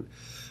Sanhedrin.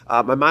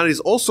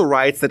 Maimonides also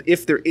writes that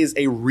if there is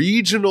a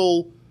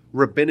regional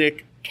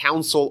rabbinic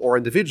council or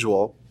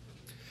individual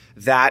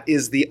that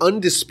is the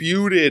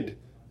undisputed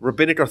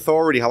rabbinic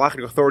authority,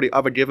 halakhic authority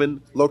of a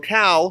given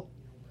locale,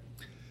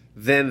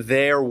 then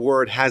their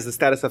word has the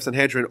status of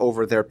Sanhedrin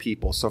over their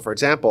people. So, for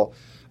example,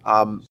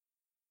 the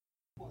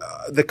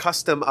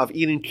custom of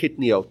eating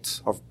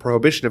kitniot, of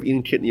prohibition of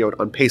eating kitniot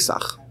on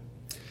Pesach.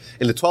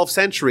 In the 12th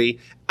century,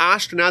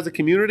 Ashkenazi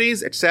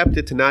communities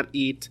accepted to not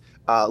eat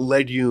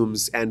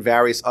legumes and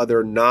various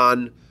other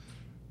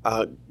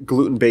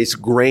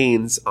non-gluten-based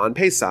grains on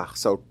Pesach.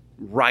 So,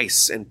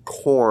 rice and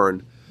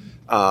corn,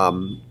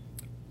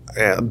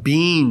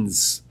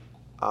 beans.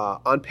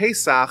 On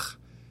Pesach,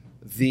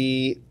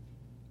 the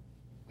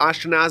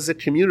Ashkenazi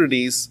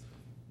communities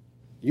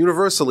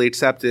universally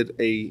accepted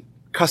a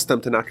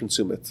custom to not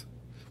consume it,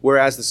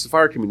 whereas the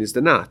Sephardic communities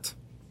did not.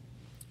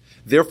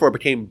 Therefore, it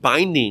became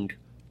binding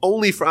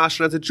only for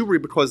Ashkenazi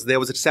Jewry because there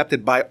was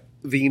accepted by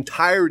the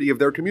entirety of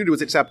their community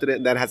was accepted it,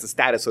 and that has the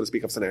status, so to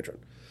speak, of Sanhedrin.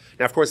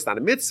 Now, of course, it's not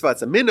a mitzvah,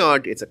 it's a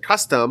minhag, it's a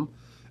custom,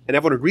 and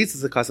everyone agrees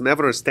it's a custom,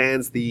 everyone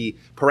understands the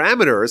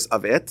parameters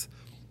of it.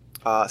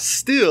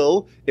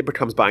 Still, it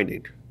becomes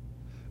binding.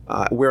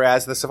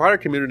 Whereas the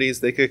Sephardic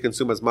communities, they could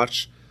consume as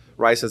much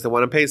rice as they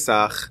want on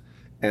Pesach,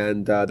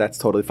 and that's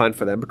totally fine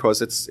for them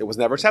because it was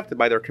never accepted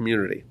by their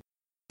community.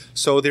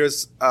 So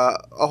there's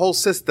a whole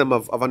system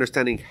of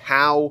understanding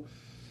how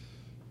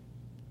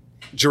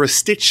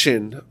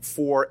jurisdiction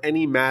for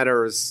any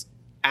matters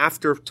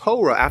after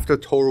Torah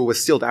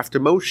was sealed, after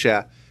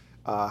Moshe,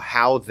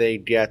 how they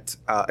get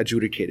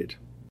adjudicated.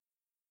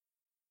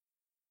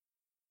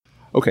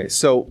 Okay,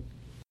 so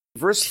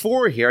verse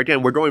 4 here,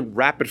 again, we're going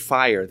rapid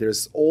fire.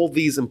 There's all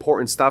these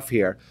important stuff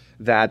here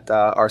that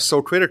are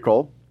so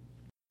critical.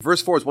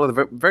 Verse 4 is one of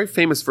the very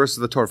famous verses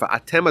of the Torah.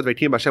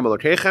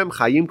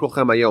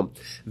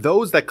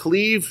 Those that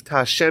cleave to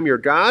Hashem your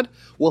God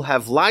will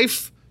have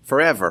life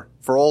forever,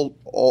 for all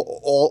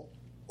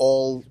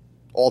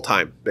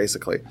time,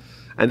 basically.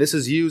 And this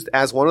is used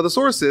as one of the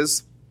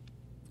sources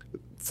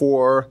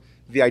for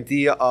the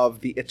idea of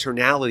the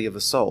eternality of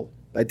the soul,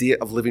 the idea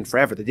of living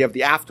forever, the idea of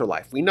the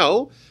afterlife. We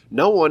know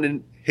no one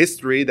in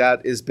history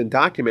that has been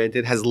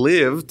documented has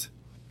lived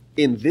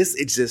in this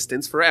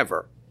existence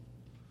forever.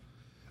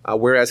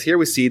 Whereas here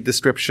we see a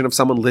description of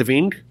someone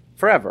living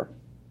forever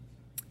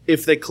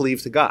if they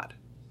cleave to God.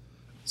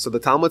 So the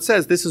Talmud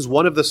says this is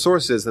one of the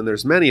sources, and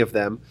there's many of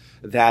them,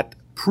 that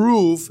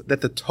prove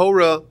that the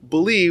Torah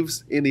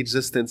believes in the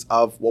existence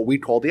of what we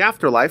call the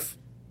afterlife,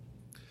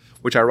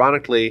 which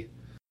ironically,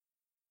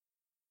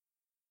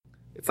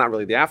 it's not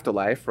really the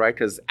afterlife, right?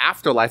 Because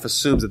afterlife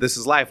assumes that this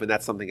is life and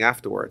that's something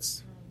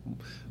afterwards.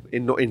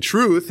 In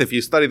truth, if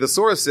you study the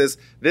sources,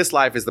 this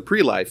life is the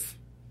pre-life,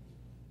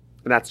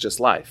 and that's just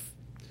life.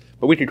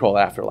 But we can call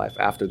it afterlife,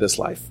 after this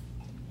life.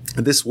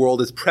 And this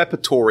world is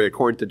preparatory,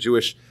 according to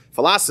Jewish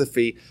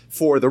philosophy,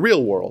 for the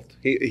real world.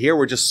 Here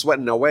we're just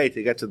sweating our way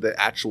to get to the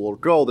actual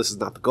goal. This is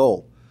not the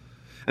goal.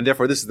 And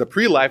therefore, this is the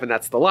pre-life, and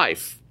that's the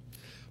life.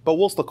 But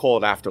we'll still call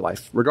it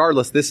afterlife.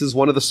 Regardless, this is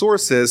one of the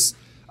sources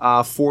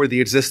for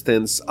the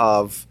existence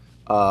of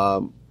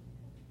that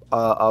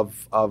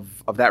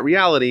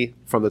reality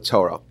from the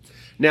Torah.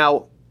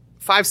 Now,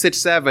 5, 6,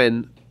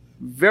 7,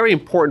 very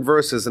important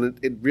verses, and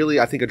it really,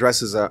 I think,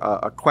 addresses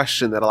a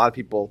question that a lot of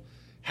people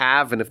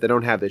have, and if they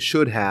don't have, they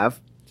should have.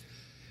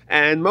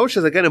 And Moshe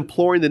is again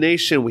imploring the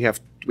nation. We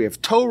have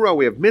Torah,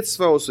 we have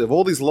mitzvos, we have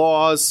all these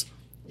laws.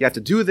 You have to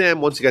do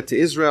them. Once you get to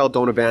Israel,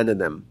 don't abandon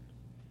them.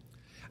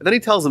 And then he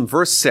tells them,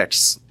 verse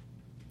 6,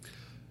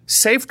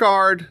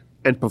 safeguard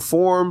and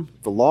perform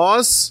the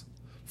laws,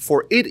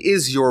 for it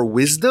is your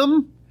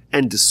wisdom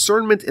and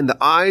discernment in the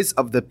eyes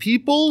of the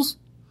peoples,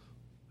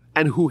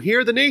 and who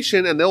hear the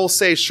nation, and they'll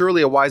say,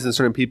 surely a wise and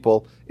discerning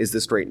people is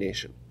this great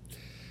nation.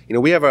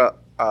 We have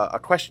a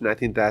question I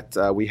think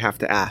that we have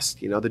to ask.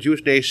 The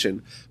Jewish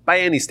nation,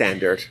 by any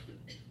standard,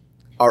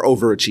 are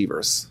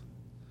overachievers.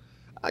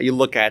 You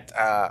look at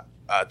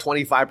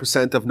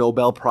 25% of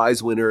Nobel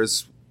Prize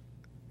winners,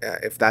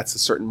 if that's a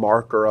certain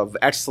marker of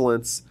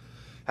excellence,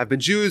 have been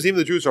Jews. Even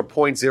the Jews are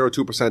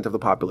 0.02% of the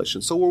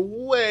population. So we're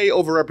way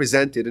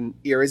overrepresented in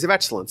areas of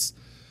excellence.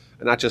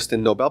 And not just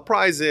in Nobel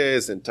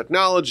Prizes, and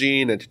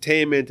technology, and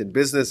entertainment, and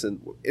business,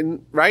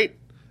 and right?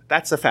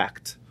 That's a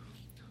fact.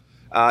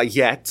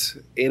 Yet,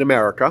 in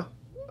America,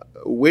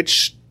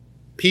 which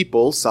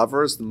people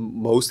suffers the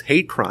most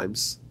hate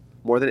crimes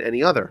more than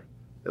any other?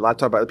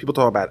 People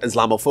talk about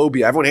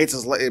Islamophobia. Everyone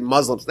hates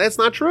Muslims. That's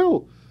not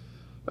true.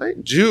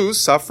 Right? Jews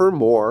suffer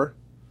more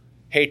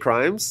hate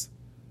crimes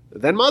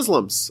than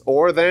Muslims,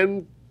 or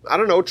than,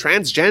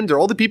 transgender.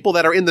 All the people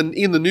that are in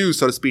the news,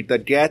 so to speak,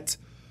 that get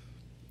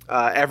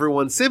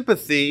everyone's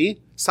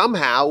sympathy.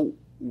 Somehow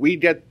we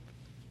get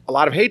a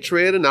lot of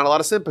hatred and not a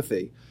lot of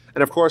sympathy.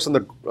 And of course, on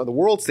the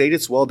world stage,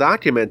 it's well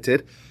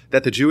documented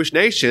that the Jewish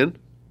nation,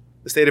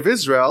 the state of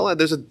Israel, and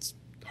there's a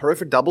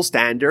horrific double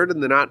standard,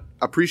 and they're not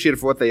appreciated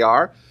for what they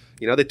are.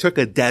 They took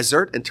a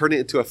desert and turned it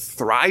into a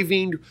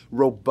thriving,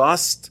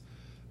 robust,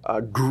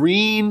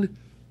 green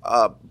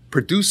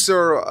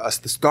producer,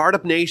 the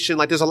startup nation.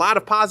 Like, there's a lot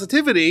of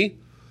positivity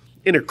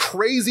in a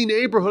crazy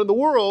neighborhood in the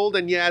world,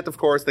 and yet, of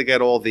course, they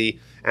get all the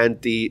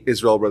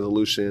anti-Israel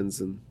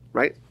resolutions, and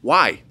right?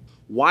 Why?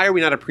 Why are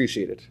we not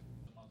appreciated?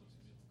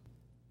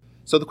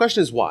 So the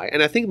question is why,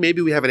 and I think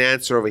maybe we have an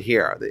answer over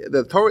here.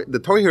 The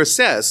Torah here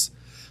says,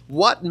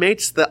 what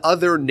makes the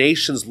other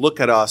nations look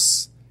at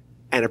us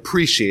and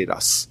appreciate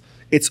us?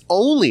 It's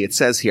only, it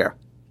says here,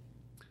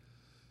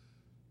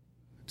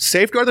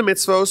 safeguard the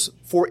mitzvos,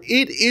 for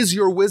it is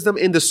your wisdom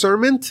and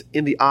discernment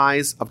in the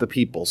eyes of the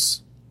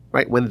peoples.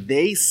 Right? When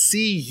they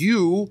see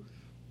you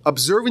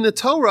observing the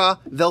Torah,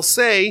 they'll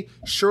say,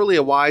 surely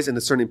a wise and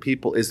discerning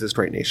people is this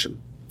great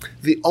nation.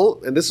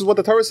 And this is what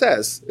the Torah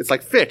says. It's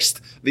like fixed.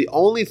 The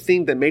only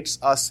thing that makes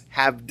us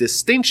have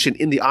distinction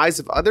in the eyes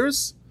of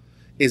others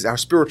is our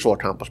spiritual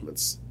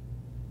accomplishments.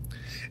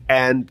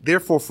 And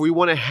therefore, if we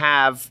want to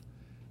have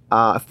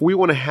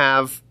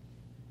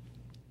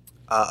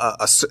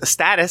a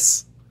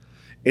status,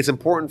 it's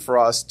important for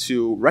us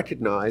to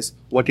recognize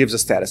what gives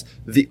us status.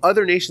 The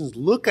other nations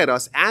look at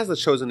us as the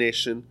chosen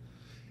nation,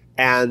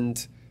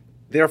 and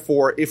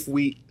therefore, if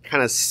we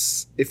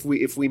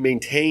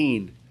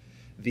maintain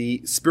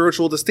the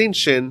spiritual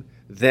distinction,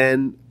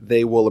 then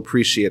they will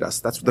appreciate us.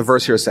 That's what the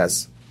verse here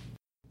says.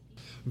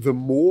 The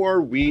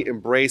more we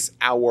embrace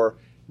our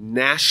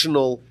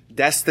national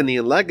destiny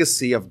and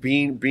legacy of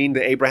being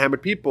the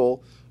Abrahamic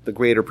people, the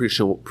greater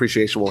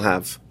appreciation we'll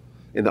have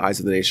in the eyes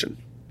of the nation.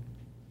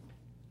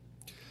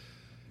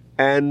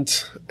 And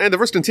the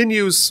verse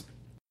continues,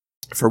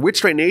 for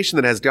which great nation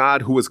that has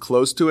God who is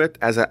close to it,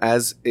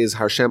 as is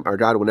Hashem our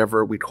God,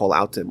 whenever we call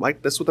out to him.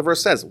 Like, that's what the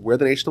verse says. We're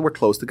the nation that we're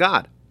close to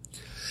God.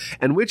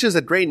 And which is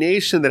a great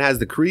nation that has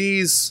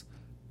decrees,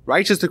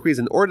 righteous decrees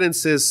and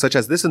ordinances, such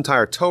as this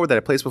entire Torah that I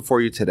place before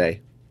you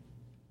today.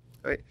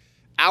 Right?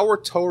 Our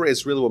Torah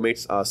is really what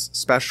makes us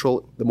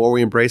special. The more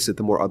we embrace it,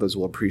 the more others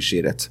will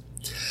appreciate it.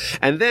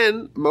 And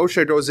then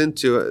Moshe goes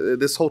into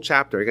this whole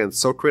chapter, again,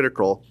 so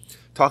critical,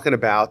 talking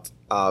about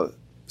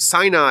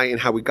Sinai and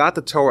how we got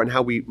the Torah and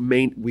how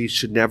we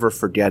should never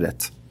forget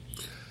it.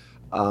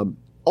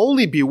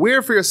 Only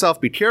beware for yourself,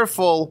 be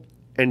careful,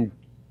 and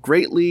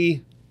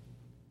greatly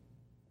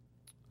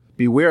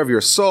beware of your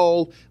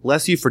soul,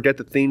 lest you forget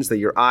the things that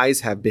your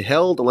eyes have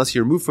beheld, unless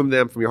you remove from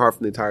them from your heart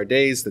from the entire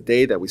days, the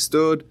day that we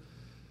stood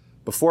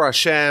before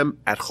Hashem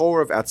at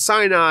Horeb, at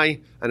Sinai,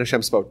 and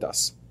Hashem spoke to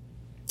us.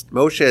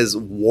 Moshe is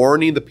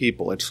warning the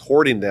people,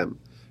 exhorting them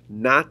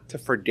not to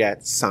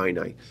forget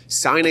Sinai.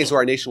 Sinai is where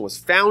our nation was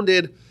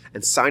founded,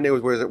 and Sinai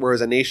was where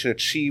as a nation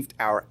achieved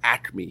our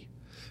acme.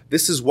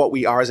 This is what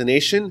we are as a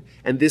nation,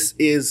 and this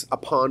is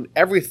upon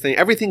everything.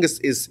 Everything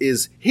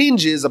is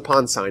hinges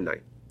upon Sinai.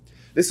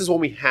 This is when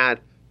we had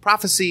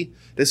prophecy,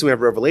 this is when we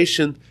have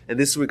revelation, and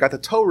this is when we got the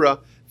Torah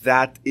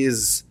that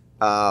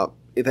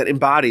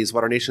embodies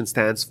what our nation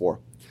stands for.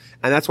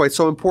 And that's why it's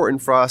so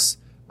important for us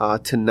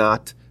to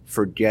not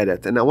forget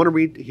it. And I want to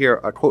read here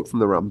a quote from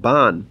the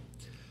Ramban.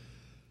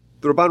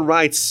 The Ramban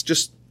writes,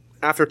 just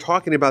after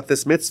talking about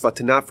this mitzvah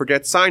to not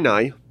forget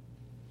Sinai,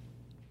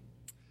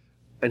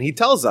 and he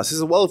tells us, he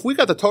says, well, if we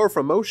got the Torah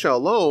from Moshe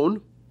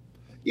alone,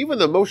 even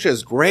though Moshe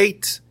is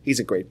great, he's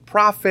a great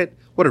prophet,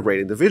 what a great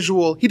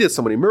individual, he did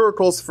so many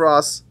miracles for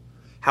us.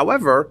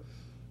 However,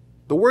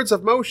 the words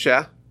of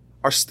Moshe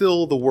are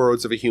still the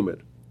words of a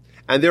human.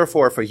 And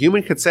therefore, if a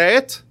human could say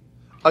it,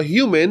 a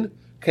human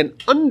can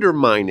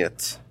undermine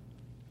it.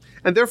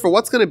 And therefore,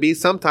 what's going to be,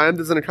 sometimes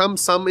there's going to come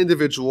some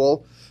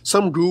individual,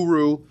 some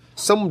guru,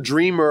 some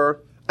dreamer,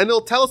 and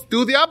he'll tell us to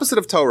do the opposite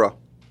of Torah.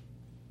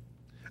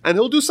 And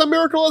he'll do some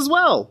miracle as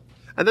well.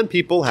 And then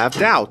people have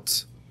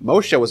doubt.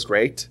 Moshe was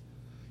great.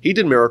 He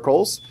did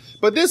miracles.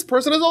 But this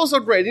person is also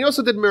great. He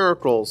also did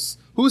miracles.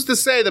 Who's to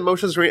say that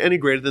Moshe is any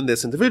greater than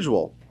this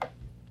individual?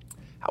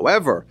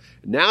 However,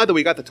 now that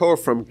we got the Torah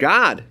from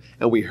God,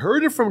 and we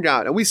heard it from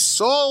God, and we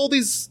saw all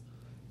these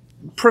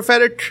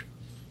prophetic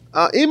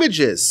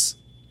images,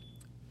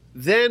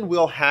 then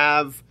we'll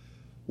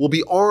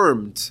be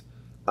armed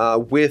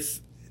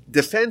with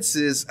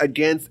defenses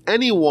against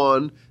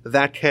anyone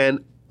that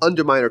can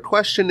undermine or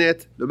question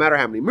it. No matter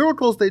how many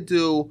miracles they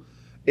do,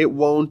 it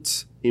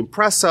won't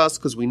impress us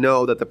because we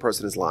know that the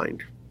person is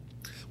lying.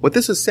 What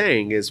this is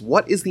saying is,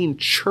 what is the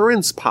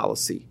insurance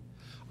policy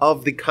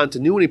of the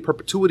continuity,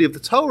 perpetuity of the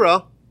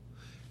Torah?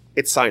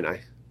 It's Sinai.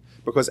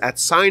 Because at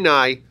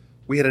Sinai,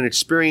 we had an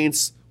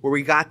experience where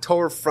we got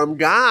Torah from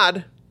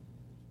God,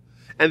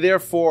 and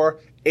therefore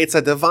it's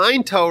a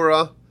divine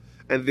Torah,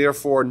 and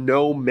therefore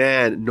no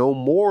man, no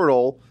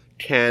mortal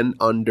can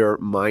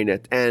undermine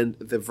it. And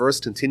the verse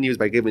continues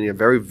by giving a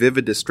very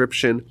vivid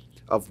description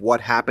of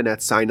what happened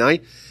at Sinai.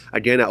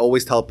 Again, I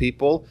always tell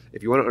people,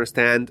 if you want to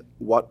understand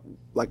what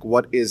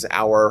is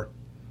our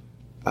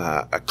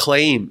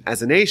claim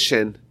as a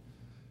nation,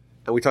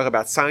 and we talk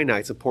about Sinai,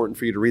 it's important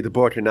for you to read the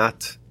book and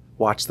not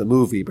watch the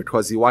movie,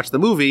 because you watch the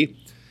movie,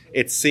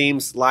 it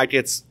seems like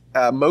it's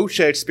Moshe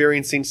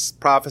experiencing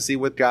prophecy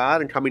with God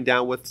and coming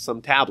down with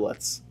some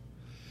tablets.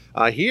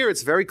 Here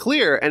it's very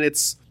clear, and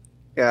it's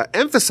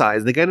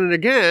emphasized again and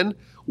again,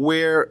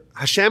 where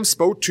Hashem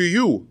spoke to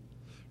you.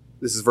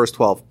 This is verse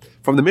 12.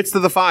 From the midst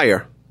of the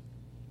fire,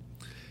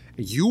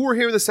 you were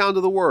hearing the sound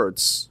of the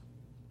words.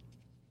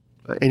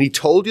 And he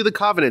told you the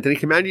covenant, and he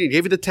commanded you,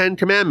 gave you the 10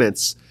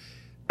 commandments,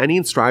 and he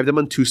inscribed them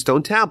on 2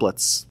 stone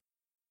tablets.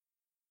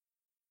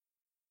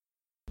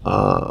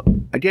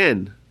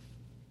 Again,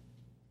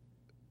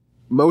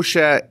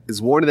 Moshe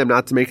is warning them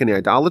not to make any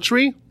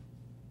idolatry.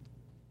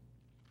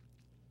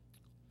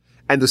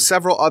 And there's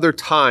several other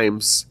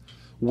times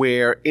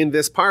where in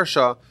this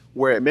parsha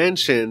where it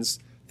mentions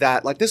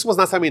that, like, this was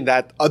not something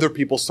that other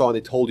people saw and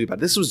they told you about.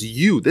 This was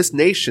you, this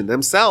nation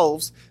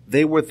themselves.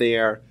 They were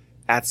there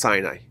at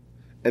Sinai.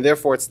 And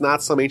therefore, it's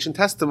not some ancient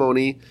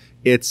testimony.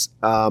 It's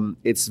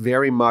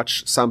very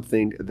much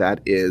something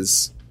that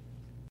is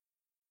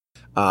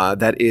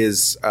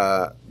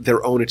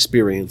their own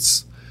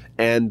experience.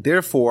 And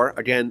therefore,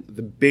 again,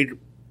 the big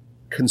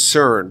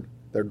concern,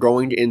 they're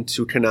going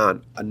into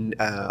Canaan,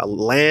 a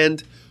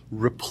land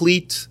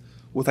replete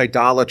with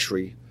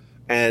idolatry.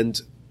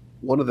 And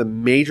one of the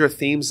major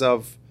themes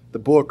of the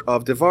book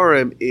of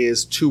Devarim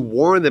is to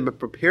warn them and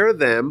prepare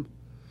them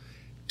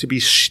to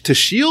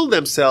shield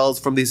themselves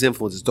from these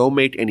influences. Don't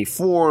make any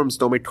forms,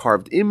 don't make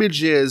carved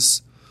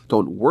images,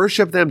 don't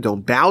worship them,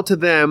 don't bow to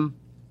them.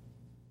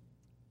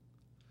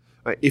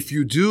 If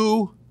you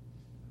do,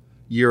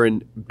 you're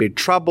in big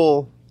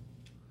trouble.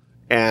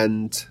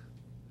 And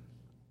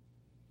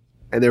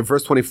then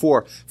verse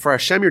 24, for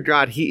Hashem your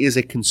God, he is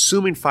a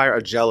consuming fire,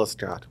 a jealous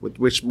God,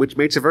 which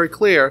makes it very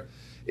clear,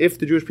 if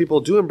the Jewish people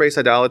do embrace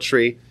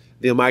idolatry,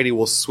 the Almighty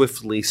will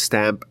swiftly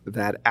stamp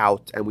that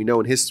out. And we know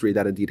in history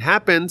that indeed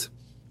happened.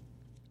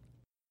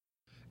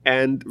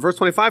 And verse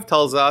 25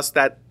 tells us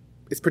that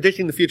it's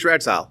predicting the future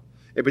exile.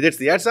 It predicts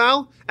the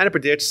exile, and it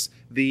predicts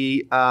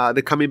the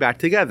coming back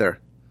together.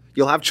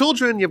 You'll have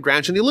children, you have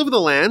grandchildren, you live in the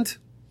land,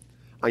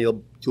 and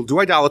you'll do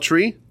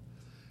idolatry,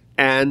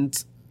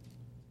 and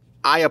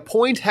I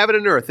appoint heaven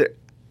and earth.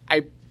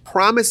 I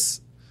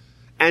promise,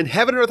 and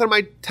heaven and earth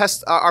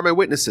are my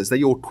witnesses, that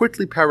you will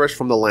quickly perish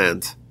from the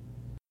land.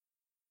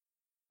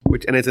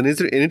 And it's an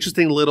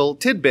interesting little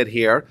tidbit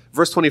here.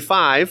 Verse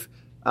 25,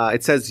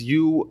 it says,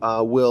 you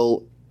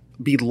will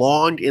be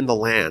long in the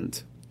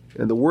land.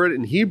 And the word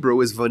in Hebrew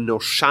is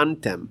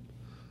v'noshantem,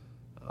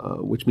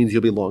 which means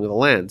you'll be long in the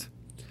land.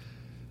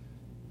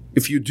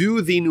 If you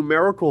do the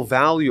numerical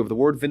value of the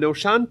word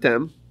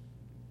v'noshantem,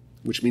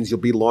 which means you'll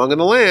be long in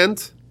the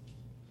land,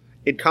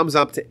 it comes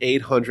up to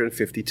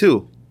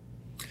 852.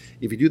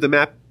 If you do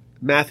the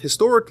math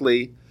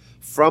historically,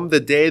 from the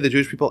day the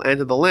Jewish people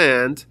entered the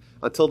land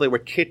until they were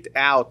kicked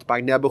out by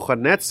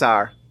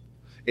Nebuchadnezzar,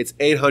 it's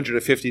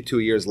 852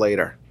 years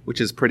later, which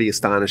is pretty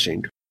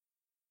astonishing.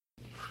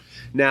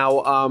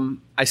 Now,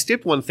 I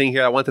skipped one thing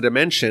here I wanted to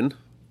mention.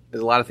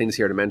 There's a lot of things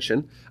here to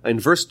mention. In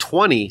verse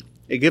 20,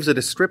 it gives a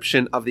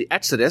description of the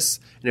Exodus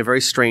in a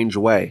very strange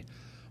way.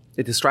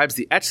 It describes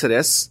the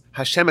Exodus.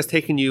 Hashem has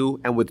taken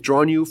you and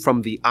withdrawn you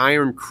from the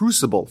iron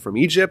crucible from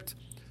Egypt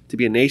to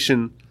be a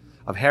nation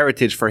of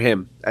heritage for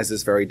him as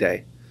this very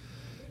day.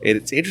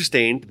 It's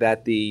interesting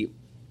that the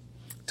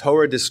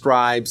Torah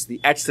describes the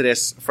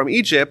Exodus from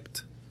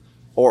Egypt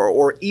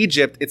or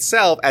Egypt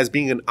itself as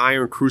being an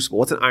iron crucible.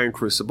 What's an iron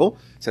crucible?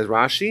 Says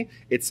Rashi,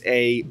 it's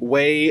a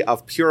way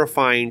of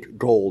purifying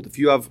gold. If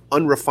you have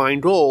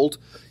unrefined gold,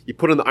 you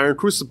put it in the iron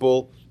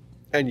crucible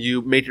and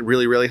you make it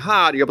really, really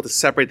hot, you're able to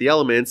separate the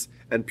elements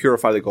and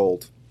purify the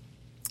gold.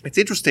 It's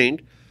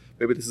interesting.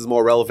 Maybe this is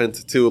more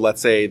relevant to,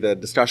 let's say, the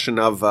discussion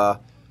of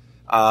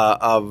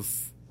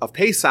of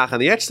Pesach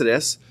and the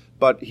Exodus,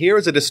 but here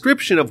is a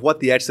description of what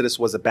the Exodus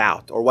was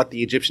about, or what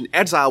the Egyptian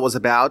exile was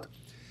about.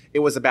 It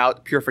was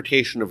about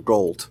purification of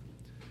gold.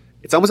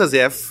 It's almost as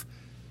if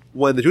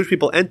when the Jewish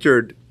people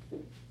entered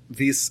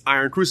this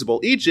iron crucible,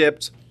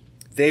 Egypt,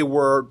 they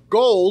were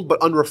gold,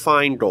 but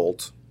unrefined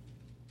gold.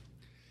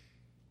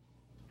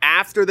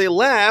 After they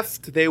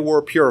left, they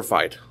were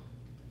purified.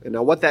 And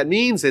now what that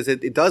means is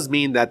it does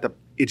mean that the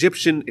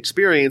Egyptian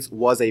experience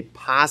was a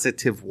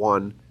positive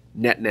one,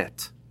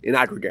 net, in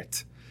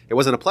aggregate. It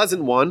wasn't a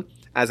pleasant one,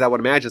 as I would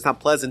imagine. It's not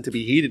pleasant to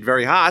be heated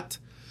very hot,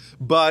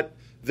 but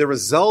the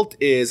result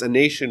is a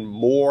nation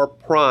more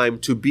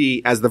primed to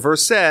be, as the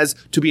verse says,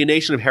 to be a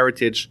nation of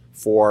heritage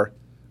for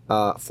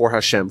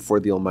Hashem, for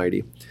the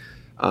Almighty.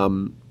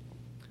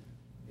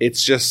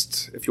 It's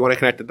just, if you want to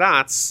connect the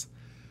dots,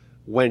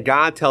 when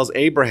God tells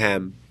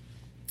Abraham,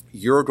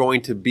 you're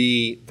going to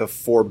be the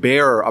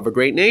forebearer of a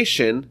great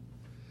nation,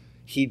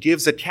 he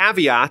gives a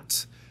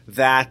caveat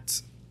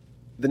that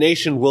the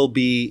nation will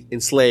be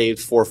enslaved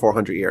for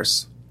 400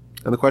 years.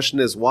 And the question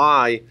is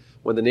why,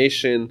 when the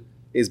nation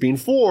is being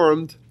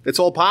formed, it's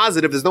all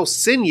positive, there's no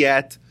sin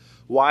yet,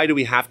 why do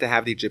we have to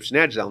have the Egyptian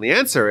exile? And the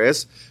answer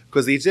is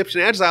because the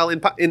Egyptian exile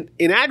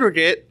in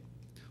aggregate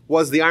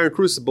was the iron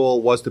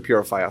crucible, was to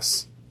purify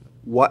us.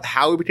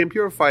 How we became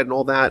purified and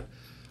all that,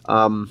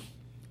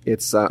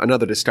 it's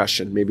another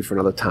discussion, maybe for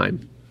another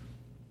time.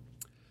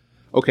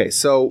 Okay,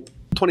 so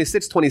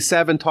 26,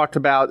 27 talked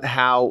about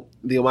how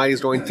the Almighty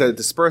is going to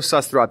disperse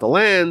us throughout the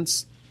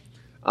lands,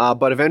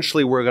 but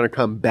eventually we're going to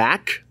come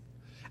back,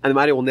 and the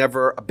Almighty will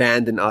never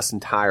abandon us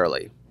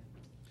entirely.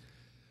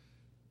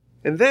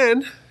 And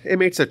then it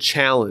makes a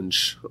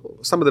challenge.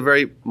 Some of the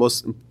very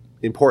most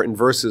important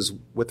verses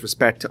with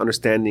respect to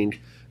understanding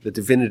the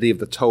divinity of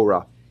the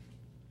Torah.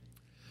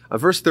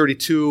 Verse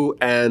 32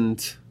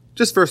 and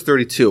just verse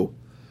 32.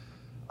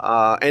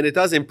 And it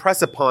does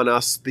impress upon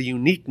us the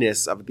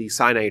uniqueness of the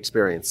Sinai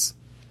experience.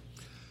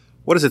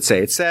 What does it say?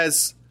 It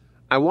says,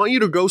 I want you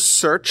to go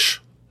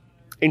search,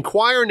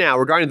 inquire now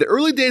regarding the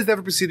early days that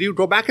ever preceded you.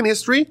 Go back in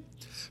history,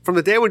 from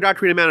the day when God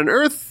created man on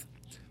earth,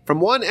 from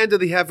one end of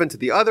the heaven to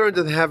the other end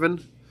of the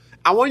heaven.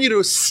 I want you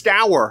to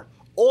scour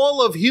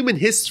all of human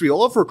history,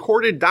 all of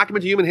recorded,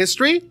 documented human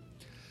history,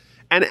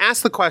 and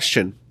ask the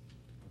question,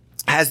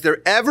 has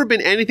there ever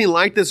been anything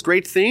like this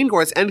great thing, or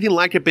has anything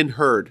like it been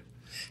heard?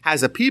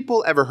 Has a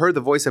people ever heard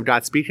the voice of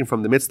God speaking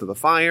from the midst of the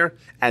fire,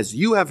 as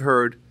you have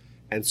heard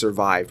and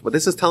survived? What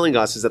this is telling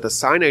us is that the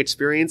Sinai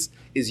experience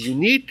is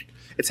unique.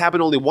 It's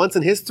happened only once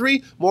in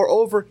history.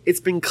 Moreover, it's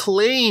been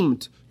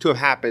claimed to have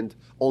happened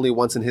only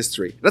once in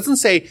history. It doesn't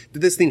say,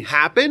 did this thing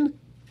happen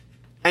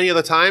any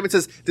other time? It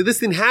says, did this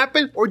thing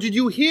happen, or did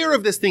you hear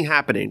of this thing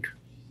happening?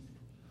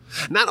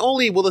 Not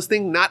only will this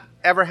thing not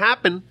ever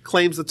happen,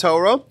 claims the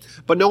Torah,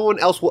 but no one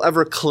else will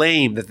ever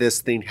claim that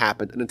this thing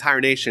happened. An entire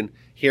nation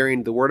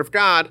hearing the word of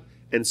God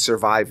and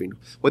surviving.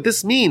 What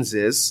this means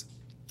is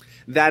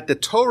that the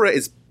Torah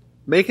is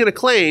making a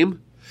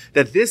claim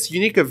that this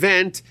unique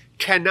event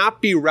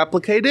cannot be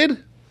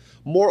replicated.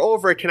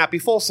 Moreover, it cannot be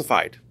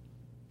falsified.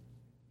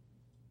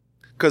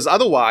 Because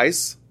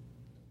otherwise,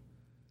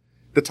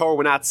 the Torah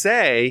would not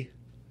say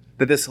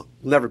that this will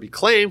never be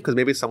claimed, because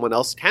maybe someone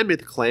else can make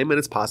the claim and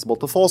it's possible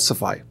to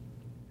falsify.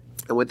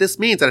 And what this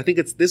means, and I think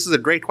this is a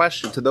great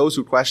question to those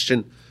who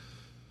question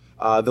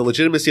the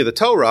legitimacy of the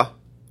Torah,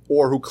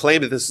 or who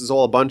claim that this is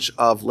all a bunch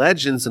of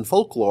legends and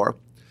folklore,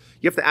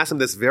 you have to ask them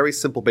this very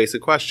simple,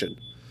 basic question.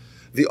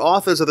 The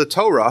authors of the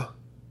Torah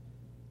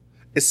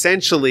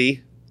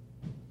essentially,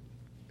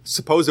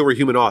 suppose there were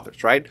human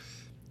authors, right?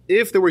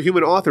 If there were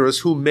human authors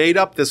who made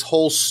up this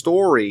whole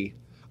story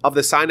of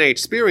the Sinai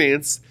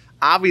experience,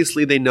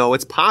 obviously they know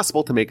it's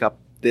possible to make up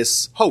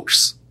this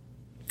hoax,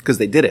 because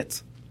they did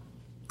it.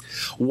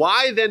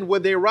 Why then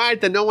would they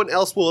write that no one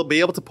else will be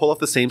able to pull off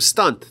the same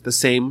stunt, the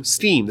same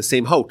scheme, the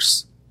same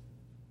hoax?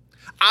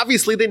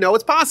 Obviously they know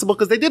it's possible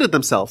because they did it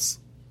themselves.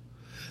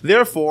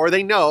 Therefore,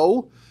 they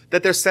know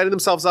that they're setting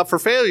themselves up for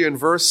failure in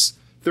verse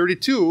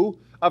 32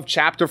 of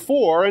chapter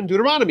 4 in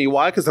Deuteronomy.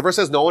 Why? Because the verse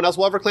says no one else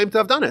will ever claim to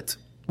have done it.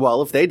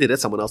 Well, if they did it,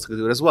 someone else could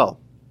do it as well.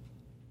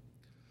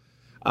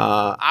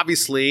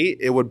 Obviously,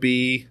 it would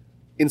be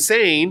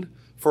insane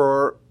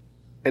for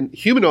a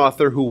human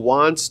author who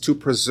wants to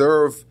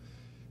preserve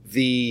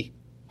the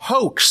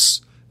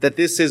hoax that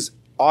this is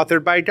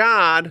authored by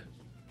God.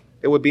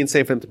 It would be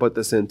insane for him to put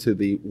this into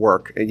the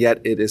work, and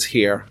yet it is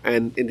here.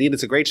 And indeed,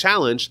 it's a great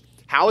challenge.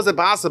 How is it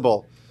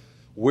possible?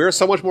 We're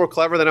so much more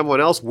clever than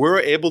everyone else. We're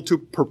able to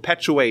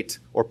perpetrate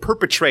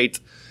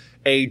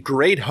a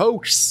great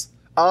hoax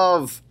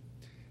of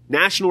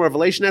national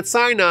revelation at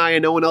Sinai,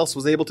 and no one else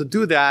was able to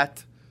do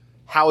that.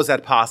 How is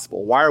that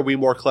possible? Why are we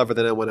more clever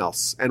than anyone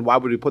else? And why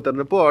would we put that in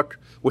a book,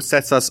 which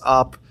sets us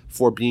up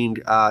for being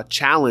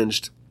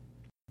challenged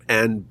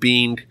and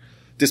being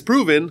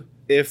disproven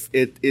if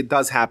it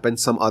does happen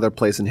some other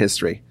place in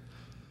history?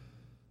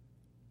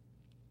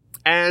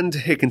 And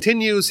it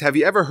continues, have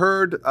you ever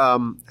heard,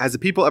 has the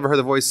people ever heard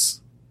the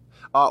voice,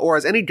 or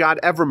has any God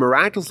ever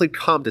miraculously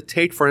come to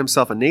take for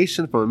himself a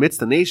nation from amidst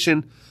the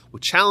nation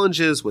with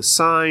challenges, with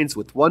signs,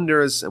 with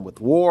wonders, and with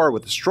war,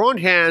 with a strong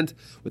hand,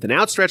 with an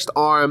outstretched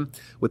arm,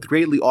 with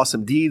greatly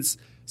awesome deeds,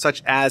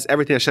 such as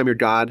everything Hashem your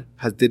God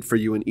has did for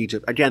you in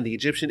Egypt. Again, the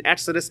Egyptian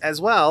Exodus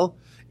as well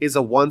is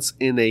a once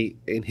in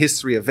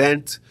history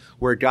event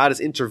where God is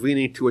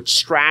intervening to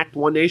extract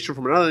one nation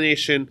from another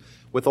nation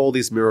with all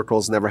these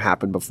miracles never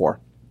happened before.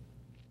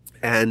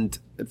 And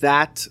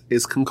that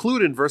is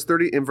concluded in verse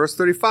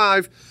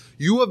 35.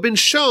 You have been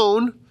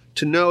shown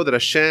to know that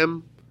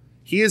Hashem,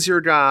 He is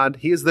your God.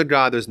 He is the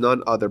God. There's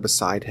none other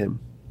beside Him.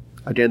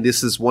 Again,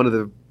 this is one of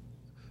the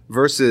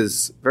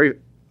verses, very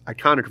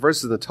iconic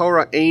verses in the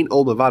Torah. Ein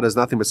ol mavad, is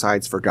nothing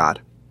besides for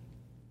God.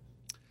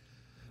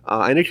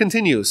 And it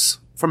continues.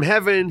 From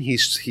heaven, He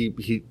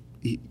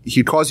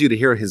caused you to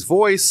hear His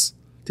voice,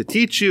 to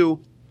teach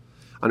you.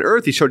 On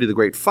earth, He showed you the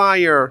great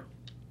fire.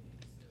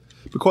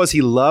 Because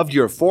He loved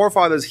your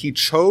forefathers, He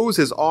chose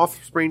His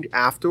offspring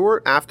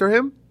after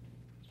Him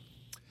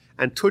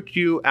and took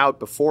you out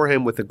before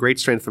Him with a great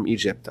strength from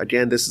Egypt.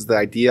 Again, this is the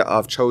idea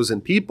of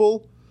chosen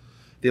people.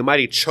 The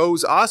Almighty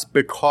chose us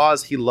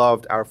because He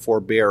loved our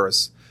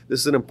forebears.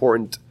 This is an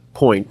important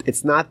point.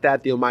 It's not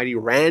that the Almighty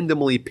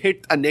randomly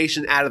picked a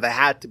nation out of the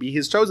hat to be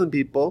His chosen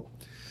people.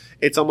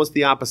 It's almost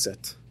the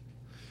opposite.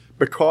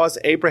 Because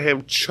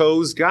Abraham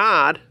chose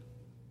God,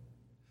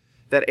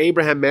 that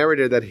Abraham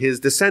merited that his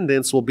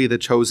descendants will be the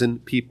chosen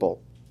people.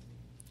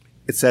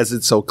 It says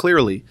it so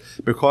clearly.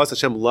 Because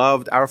Hashem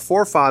loved our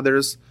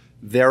forefathers,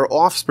 their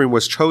offspring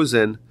was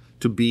chosen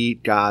to be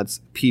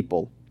God's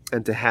people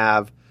and to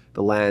have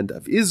the land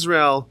of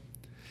Israel.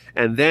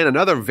 And then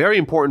another very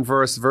important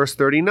verse, verse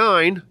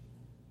 39,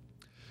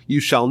 you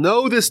shall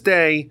know this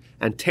day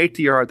and take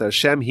to your heart that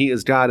Hashem, He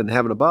is God in the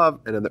heaven above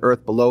and in the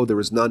earth below. There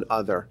is none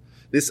other.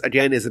 This,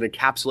 again, is an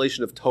encapsulation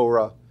of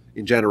Torah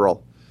in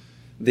general.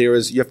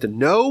 You have to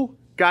know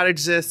God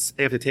exists and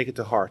you have to take it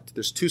to heart.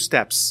 There's two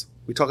steps.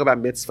 We talk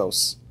about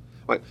mitzvos.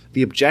 Right?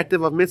 The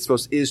objective of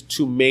mitzvos is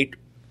to make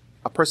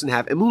a person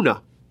have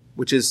emunah,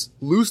 which is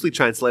loosely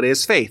translated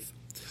as faith.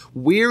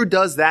 Where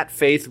does that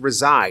faith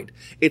reside?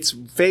 It's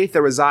faith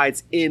that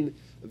resides in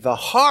the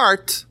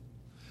heart,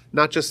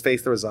 not just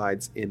faith that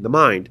resides in the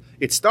mind.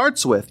 It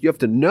starts with, you have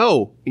to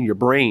know in your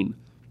brain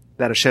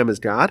that Hashem is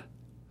God.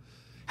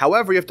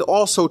 However, you have to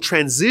also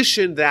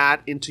transition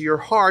that into your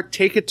heart,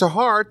 take it to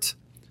heart.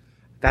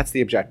 That's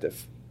the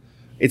objective.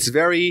 It's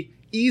very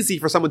easy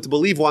for someone to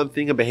believe one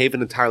thing and behave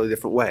in an entirely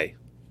different way.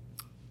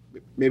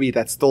 Maybe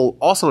that's still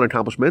also an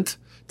accomplishment.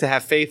 To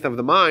have faith of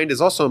the mind is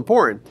also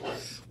important.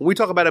 When we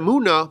talk about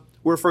emunah,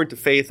 we're referring to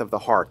faith of the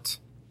heart.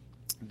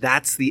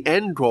 That's the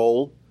end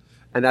goal,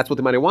 and that's what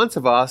the Almighty wants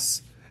of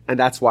us, and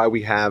that's why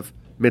we have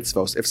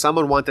mitzvos. If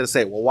someone wanted to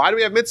say, well, why do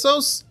we have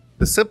mitzvos?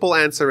 The simple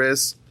answer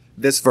is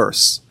this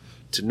verse.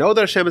 To know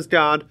that Hashem is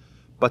God,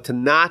 but to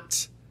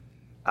not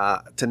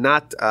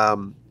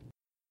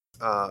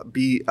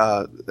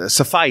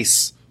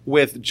suffice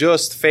with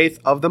just faith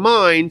of the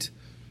mind,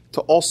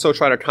 to also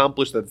try to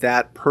accomplish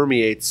that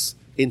permeates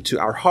into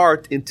our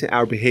heart, into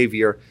our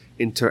behavior,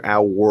 into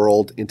our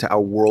world, into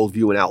our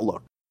worldview and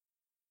outlook.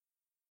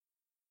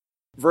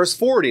 Verse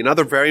 40,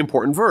 another very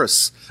important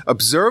verse.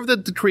 Observe the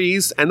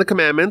decrees and the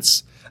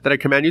commandments that I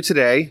command you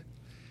today.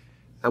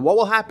 And what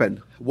will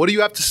happen? What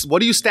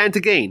do you stand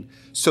to gain?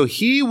 So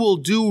He will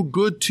do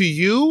good to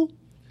you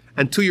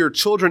and to your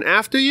children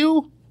after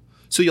you,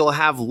 so you'll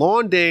have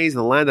long days in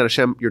the land that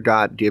Hashem your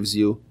God gives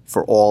you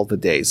for all the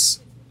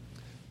days.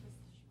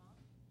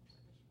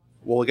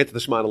 Well, we'll get to the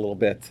Shema in a little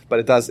bit, but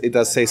it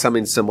does say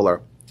something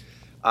similar.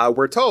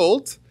 We're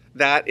told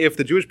that if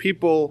the Jewish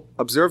people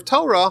observe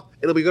Torah,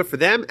 it'll be good for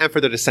them and for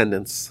their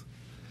descendants.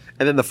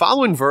 And then the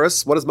following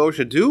verse, what does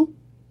Moshe do?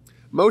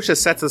 Moshe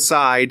sets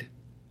aside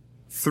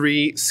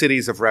 3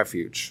 cities of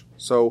refuge.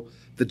 So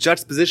the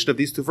juxtaposition of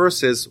these two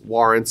verses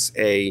warrants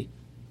an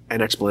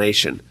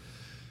explanation.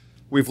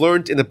 We've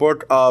learned in the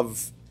book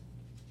of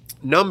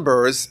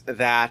Numbers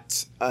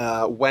that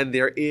when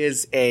there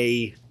is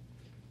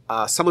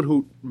someone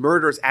who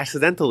murders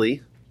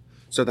accidentally,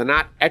 so they're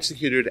not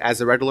executed as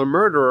a regular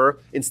murderer,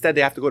 instead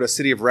they have to go to a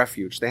city of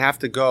refuge. They have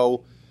to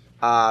go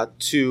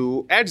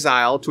to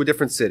exile to a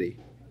different city.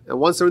 And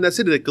once they're in that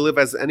city, they can live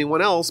as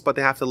anyone else, but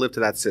they have to live to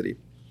that city.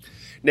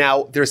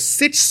 Now, there's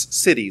 6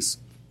 cities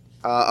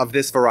of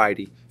this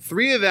variety.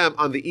 3 of them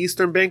on the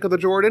eastern bank of the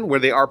Jordan, where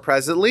they are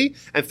presently,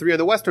 and 3 on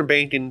the western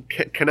bank in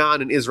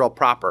Canaan and Israel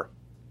proper.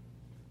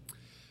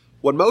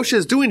 What Moshe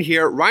is doing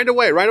here, right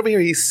over here,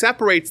 he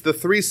separates the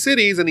 3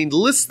 cities and he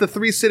lists the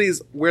 3 cities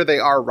where they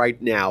are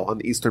right now on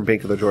the eastern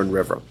bank of the Jordan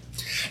River.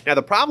 Now,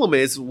 the problem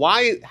is,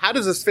 how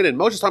does this fit in?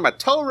 Moshe's talking about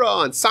Torah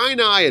and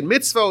Sinai and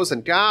mitzvos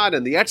and God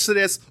and the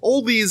Exodus,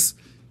 all these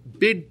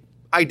big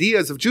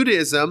ideas of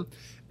Judaism.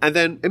 And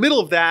then in the middle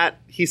of that,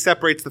 he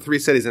separates the 3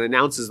 cities and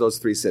announces those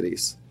 3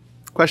 cities.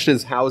 The question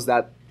is, how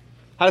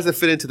does it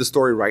fit into the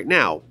story right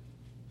now?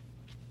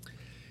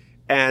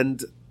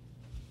 And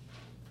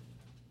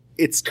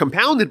it's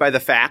compounded by the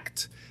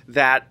fact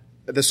that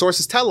the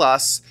sources tell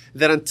us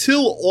that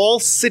until all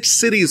 6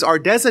 cities are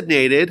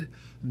designated,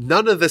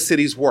 none of the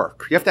cities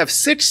work. You have to have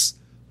 6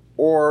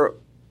 or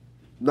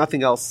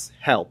nothing else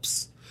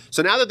helps.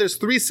 So now that there's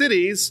 3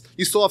 cities,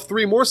 you still have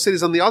 3 more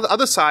cities on the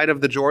other side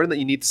of the Jordan that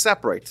you need to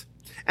separate.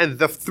 And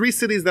the 3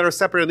 cities that are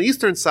separated on the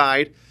eastern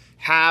side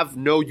have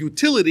no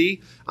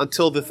utility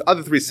until the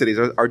other 3 cities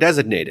are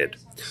designated.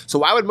 So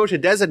why would Moshe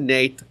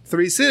designate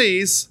 3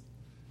 cities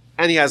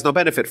and he has no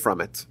benefit from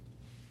it?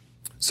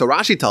 So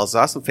Rashi tells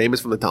us,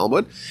 famous from the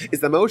Talmud, is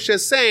that Moshe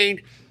is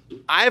saying,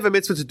 I have a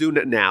mitzvah to do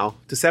now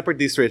to separate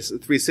these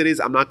 3 cities.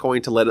 I'm not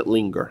going to let it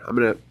linger. I'm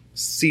going to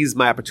seize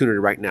my opportunity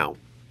right now.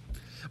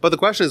 But the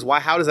question is,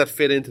 how does that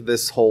fit into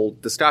this whole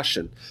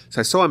discussion? So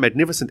I saw a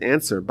magnificent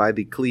answer by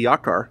the Kli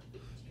Yakar,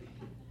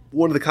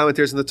 one of the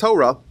commentators in the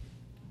Torah.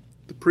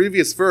 The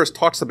previous verse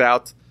talks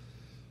about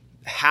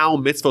how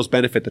mitzvos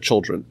benefit the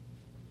children.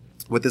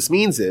 What this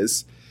means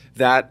is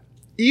that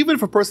even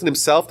if a person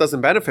himself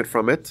doesn't benefit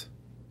from it,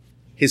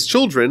 his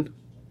children,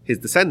 his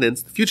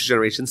descendants, the future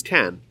generations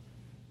can.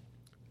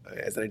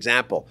 As an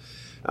example,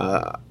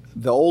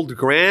 the old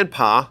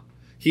grandpa,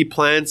 he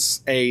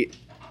plants a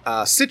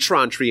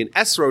citron tree, an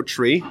esrog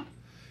tree,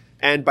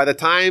 and by the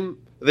time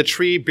the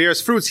tree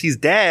bears fruits, he's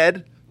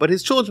dead, but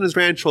his children, his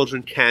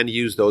grandchildren can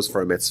use those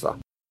for a mitzvah.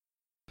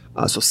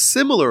 So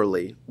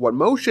similarly, what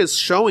Moshe is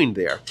showing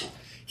there,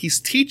 he's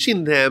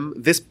teaching them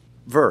this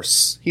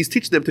verse. He's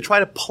teaching them to try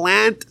to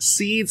plant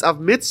seeds of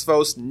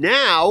mitzvos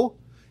now,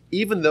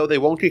 even though they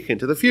won't kick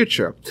into the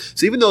future.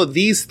 So even though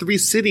these 3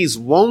 cities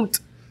won't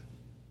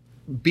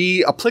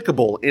be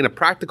applicable in a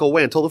practical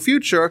way until the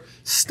future,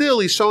 still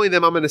he's showing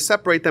them, I'm going to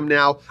separate them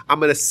now. I'm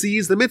going to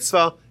seize the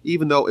mitzvah,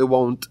 even though it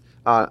won't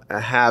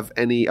have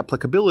any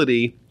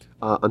applicability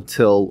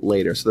until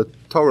later. So the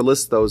Torah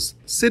lists those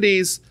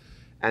cities,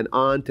 and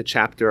on to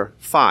chapter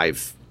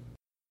 5.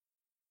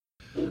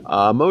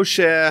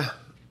 Moshe,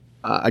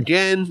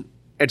 again,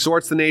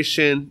 exhorts the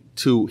nation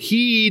to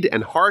heed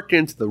and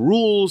hearken to the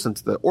rules and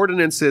to the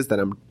ordinances that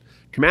I'm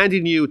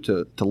commanding you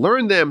to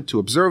learn them, to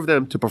observe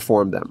them, to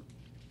perform them.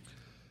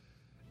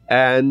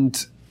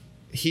 And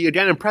he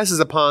again impresses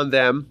upon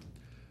them,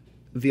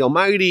 the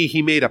Almighty,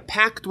 he made a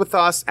pact with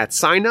us at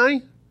Sinai,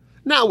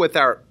 not with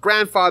our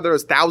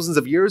grandfathers thousands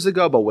of years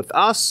ago, but with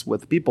us,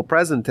 with people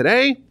present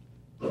today.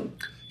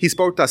 He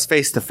spoke to us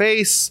face to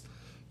face,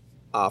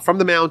 from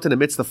the mountain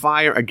amidst the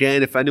fire.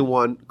 Again, if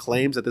anyone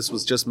claims that this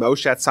was just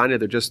Moshe at Sinai,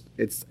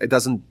 it's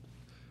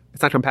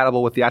not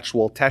compatible with the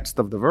actual text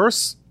of the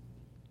verse.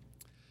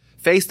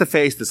 Face to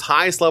face, this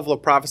highest level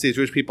of prophecy the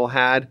Jewish people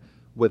had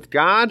with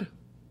God.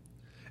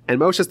 And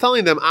Moshe is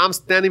telling them, I'm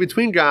standing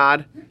between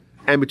God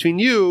and between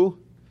you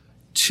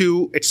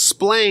to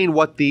explain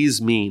what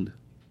these mean.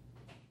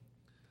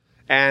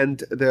 And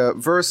the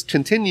verse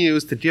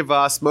continues to give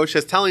us, Moshe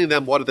is telling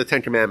them what are the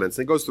 10 commandments.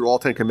 And it goes through all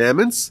 10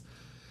 commandments.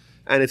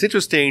 And it's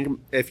interesting,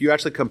 if you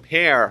actually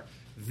compare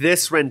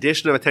this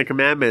rendition of the 10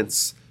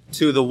 commandments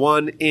to the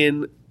one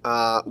in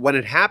when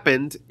it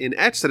happened in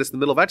Exodus, in the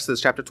middle of Exodus,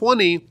 chapter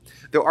 20,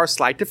 there are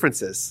slight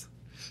differences.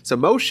 So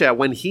Moshe,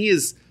 when he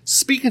is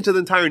speaking to the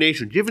entire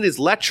nation, giving his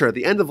lecture,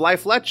 the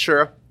end-of-life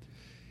lecture,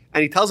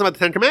 and he tells them about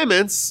the 10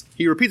 commandments,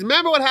 he repeats,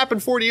 remember what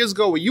happened 40 years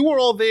ago where you were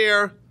all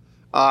there,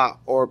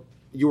 or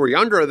you were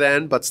younger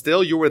then, but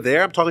still you were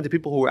there. I'm talking to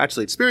people who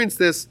actually experienced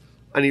this,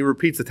 and he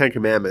repeats the 10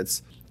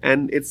 commandments.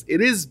 And it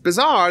is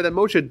bizarre that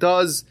Moshe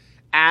does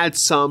add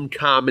some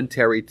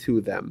commentary to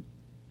them.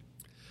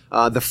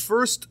 The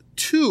first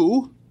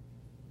 2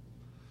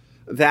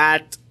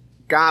 that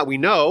God, we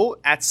know,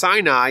 at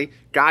Sinai,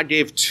 God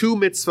gave 2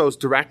 mitzvos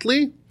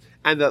directly,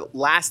 and the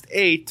last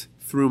 8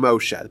 through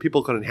Moshe. The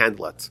people couldn't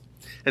handle it.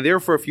 And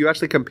therefore, if you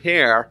actually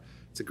compare,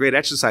 it's a great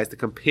exercise to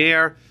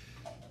compare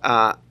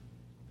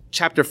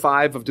chapter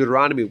 5 of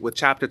Deuteronomy with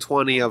chapter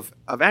 20 of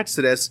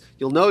Exodus,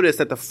 you'll notice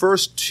that the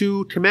first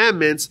 2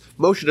 commandments,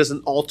 Moshe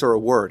doesn't alter a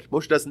word.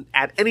 Moshe doesn't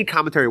add any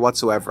commentary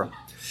whatsoever.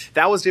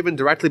 That was given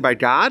directly by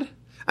God,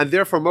 and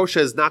therefore Moshe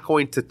is not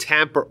going to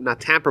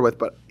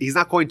but he's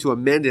not going to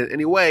amend it in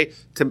any way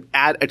to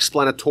add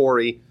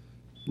explanatory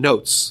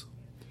notes.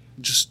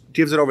 Just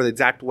gives it over the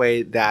exact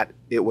way that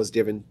it was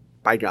given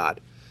by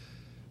God.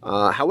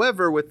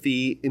 However, with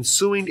the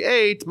ensuing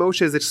 8,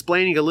 Moshe is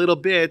explaining a little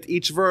bit,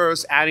 each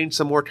verse, adding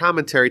some more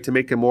commentary to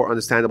make it more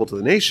understandable to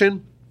the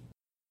nation.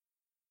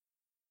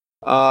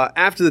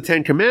 After the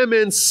 10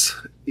 commandments,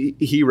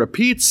 he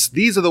repeats,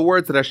 these are the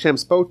words that Hashem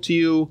spoke to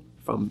you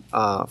from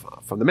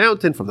the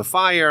mountain, from the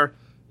fire,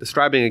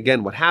 describing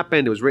again what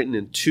happened. It was written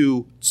in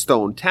 2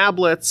 stone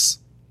tablets.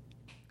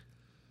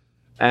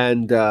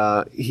 And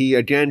he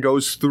again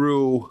goes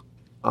through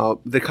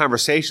the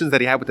conversations that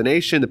he had with the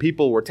nation. The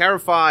people were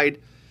terrified.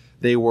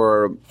 They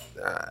weren't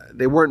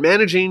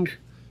managing.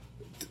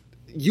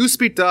 You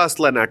speak to us,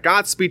 let not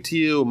God speak to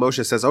you.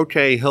 Moshe says,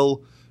 okay,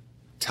 he'll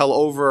tell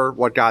over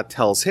what God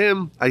tells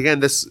him. Again,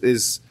 this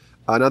is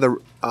another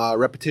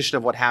repetition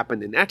of what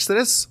happened in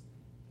Exodus.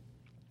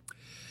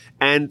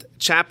 And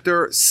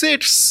chapter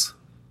 6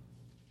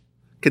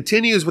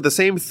 continues with the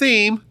same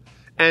theme,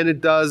 and it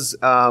does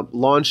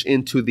launch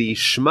into the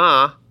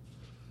Shema,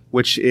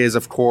 which is,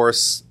 of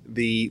course,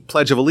 the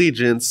Pledge of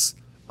Allegiance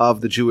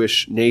of the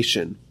Jewish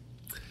nation.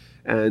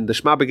 And the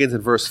Shema begins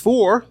in verse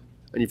 4,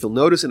 And if you'll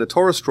notice in the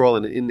Torah scroll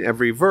and in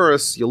every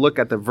verse, you'll look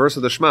at the verse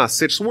of the Shema,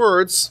 6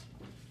 words.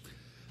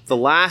 The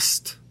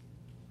last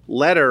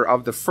letter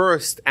of the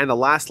first and the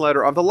last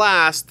letter of the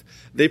last,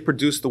 they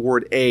produce the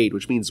word aid,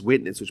 which means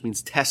witness, which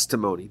means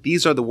testimony.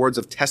 These are the words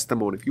of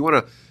testimony. If you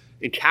want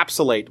to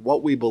encapsulate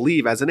what we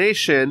believe as a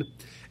nation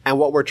and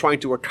what we're trying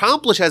to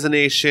accomplish as a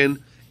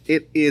nation,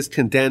 it is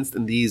condensed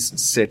in these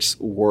 6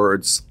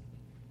 words.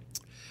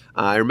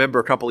 I remember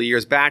a couple of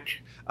years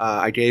back,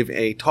 I gave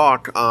a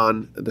talk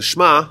on the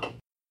Shema,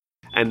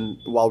 and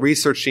while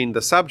researching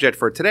the subject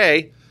for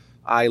today,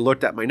 I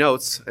looked at my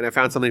notes and I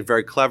found something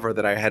very clever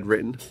that I had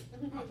written.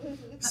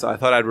 So I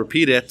thought I'd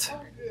repeat it.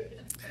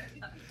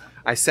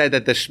 I said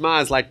that the Shema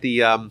is like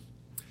the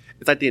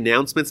it's like the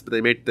announcements, but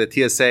they make the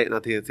TSA,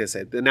 not the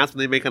TSA, the announcement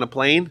they make on a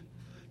plane.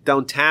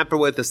 Don't tamper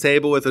with,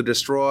 disable with, or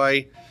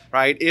destroy.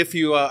 Right? If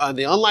you on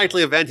the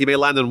unlikely event you may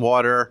land in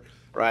water.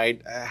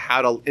 Right?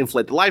 How to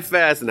inflate the life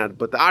vest and how to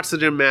put the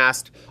oxygen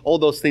mask. All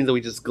those things that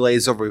we just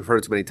glaze over. We've heard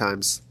it too many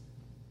times.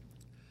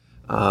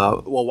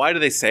 Well, why do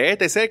they say it?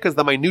 They say it because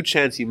the minute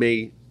chance you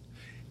may,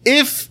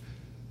 if,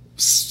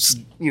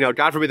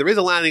 God forbid, there is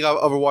a landing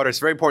over water, it's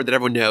very important that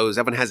everyone knows,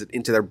 everyone has it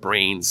into their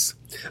brains.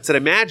 So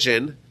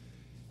imagine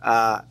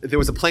there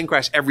was a plane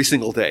crash every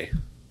single day.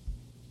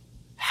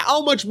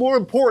 How much more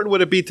important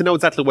would it be to know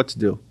exactly what to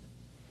do?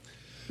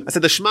 I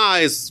said the Shema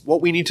is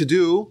what we need to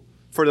do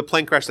for the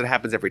plane crash that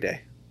happens every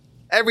day.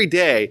 Every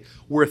day,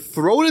 we're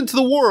thrown into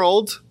the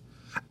world,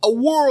 a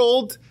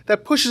world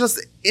that pushes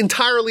us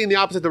entirely in the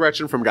opposite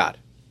direction from God.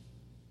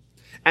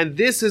 And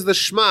this is the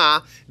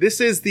Shema. This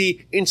is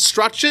the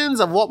instructions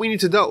of what we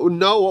need to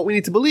know, what we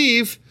need to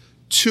believe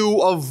to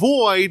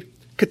avoid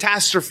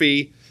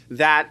catastrophe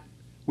that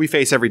we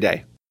face every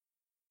day.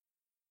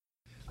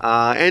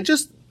 And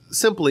just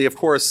simply, of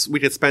course, we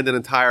could spend an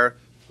entire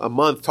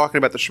month talking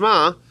about the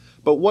Shema,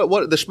 but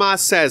what the Shema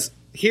says,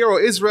 hear, O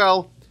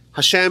Israel,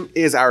 Hashem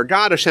is our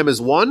God, Hashem is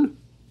one.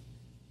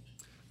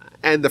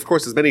 And of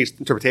course, there's many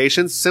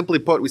interpretations. Simply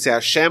put, we say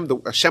Hashem,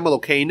 Hashem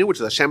Elokeinu, which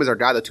is Hashem is our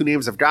God, the 2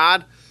 names of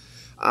God,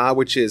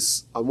 which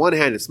is, on one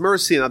hand, it's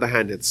mercy, on the other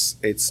hand,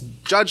 it's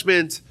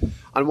judgment.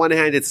 On one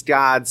hand, it's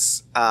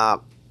God's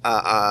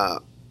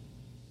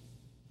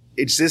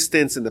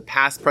existence in the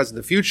past, present,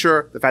 and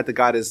future. The fact that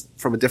God is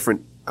from a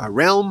different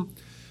realm.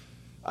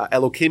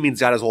 Elohim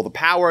means God has all the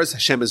powers.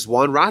 Hashem is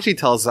one. Rashi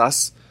tells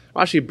us,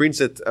 Rashi brings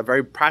it a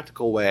very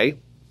practical way.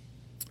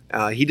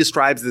 He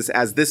describes this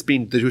as this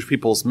being the Jewish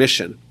people's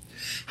mission.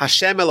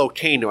 Hashem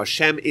Elokeinu,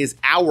 Hashem is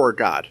our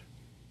God.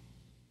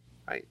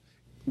 Right?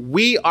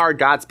 We are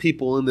God's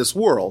people in this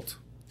world.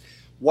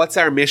 What's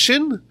our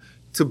mission?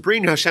 To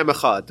bring Hashem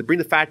Echad, to bring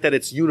the fact that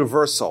it's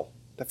universal.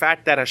 The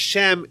fact that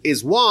Hashem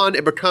is one,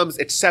 it becomes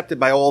accepted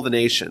by all the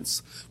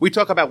nations. We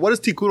talk about what does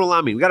Tikkun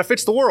Olam mean? We got to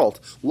fix the world.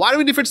 Why do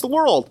we need to fix the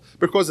world?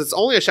 Because it's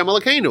only Hashem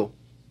Elokeinu.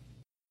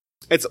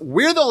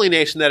 We're the only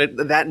nation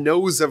that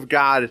knows of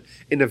God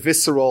in a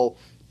visceral,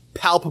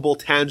 palpable,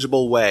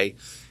 tangible way.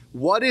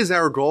 What is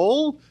our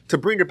goal? To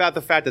bring about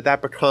the fact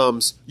that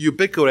becomes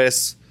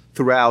ubiquitous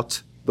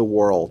throughout the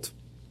world.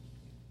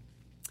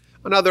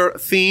 Another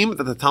theme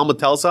that the Talmud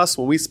tells us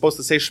when we're supposed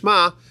to say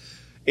Shema,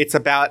 it's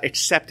about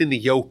accepting the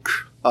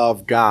yoke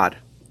of God.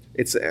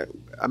 It's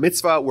a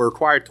mitzvah. We're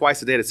required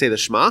twice a day to say the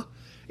Shema.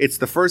 It's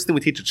the first thing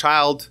we teach a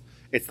child.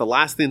 It's the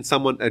last thing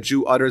a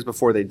Jew utters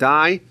before they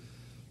die.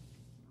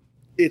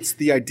 It's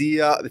the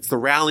idea, it's the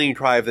rallying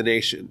cry of the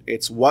nation.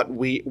 It's what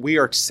we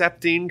are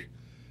accepting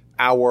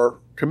our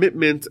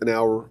commitment and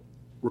our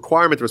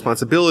requirement,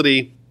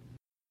 responsibility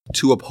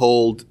to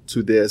uphold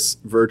to this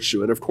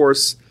virtue. And of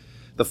course,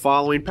 the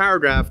following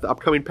paragraph, the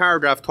upcoming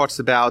paragraph, talks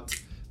about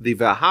the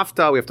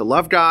V'ahavta, we have to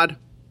love God,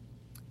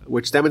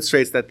 which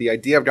demonstrates that the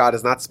idea of God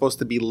is not supposed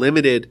to be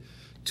limited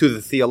to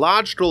the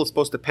theological. It's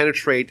supposed to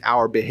penetrate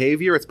our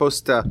behavior. It's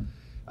supposed to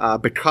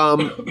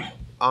become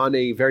on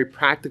a very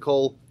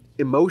practical,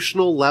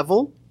 emotional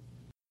level.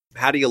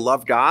 How do you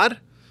love God?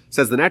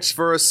 Says the next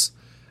verse,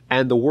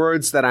 and the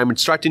words that I'm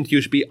instructing to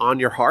you should be on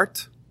your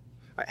heart.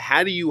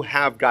 How do you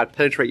have God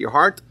penetrate your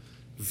heart?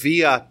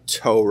 Via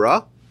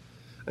Torah.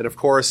 And of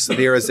course,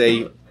 there is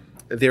a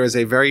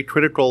very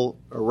critical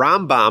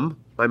Rambam,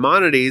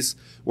 Maimonides,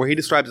 where he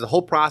describes the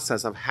whole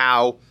process of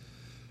how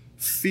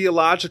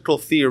theological,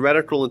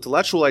 theoretical,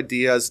 intellectual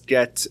ideas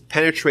get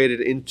penetrated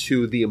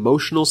into the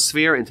emotional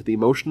sphere, into the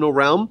emotional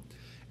realm.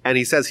 And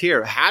he says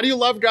here, how do you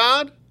love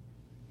God?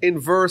 In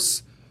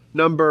verse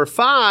number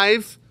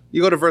 5,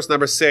 you go to verse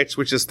number 6,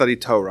 which is study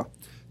Torah.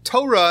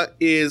 Torah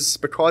is,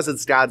 because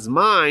it's God's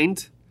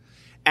mind,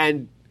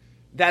 and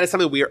that is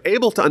something we are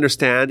able to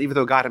understand, even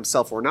though God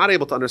himself we're not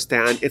able to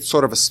understand. It's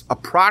sort of a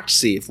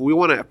proxy. If we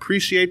want to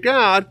appreciate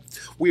God,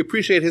 we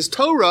appreciate his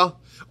Torah,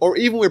 or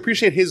even we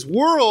appreciate his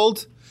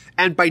world,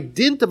 and by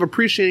dint of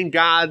appreciating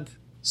God's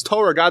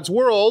Torah, God's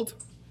world,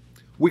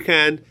 we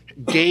can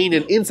gain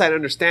an insight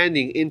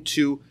understanding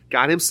into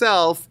God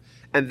himself,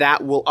 and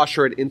that will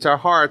usher it into our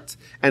heart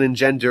and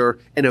engender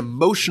an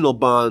emotional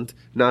bond,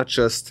 not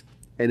just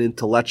an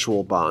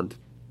intellectual bond.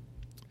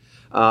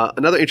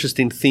 Another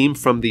interesting theme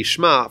from the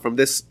Shema, from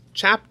this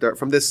chapter,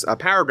 from this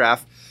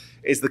paragraph,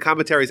 is the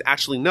commentaries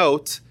actually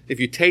note, if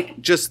you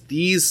take just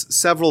these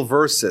several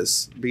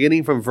verses,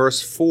 beginning from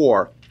verse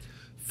 4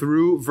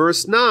 through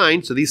verse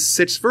 9, so these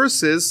 6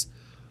 verses,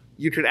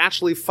 you could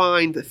actually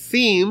find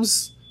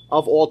themes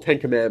of all 10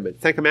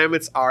 commandments. 10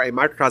 commandments are a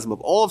microcosm of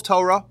all of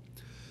Torah.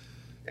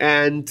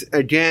 And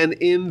again,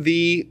 in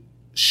the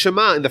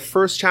Shema, in the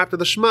first chapter of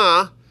the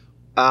Shema,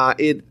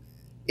 it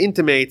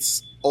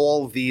intimates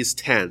all these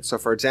 10. So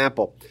for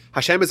example,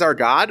 Hashem is our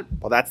God.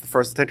 Well, that's the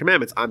first of the 10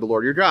 commandments. I'm the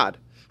Lord your God.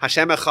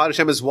 Hashem echad,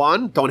 Hashem is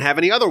one. Don't have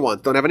any other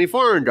ones. Don't have any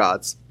foreign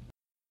gods.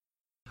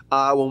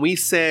 When we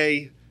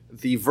say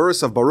the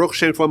verse of Baruch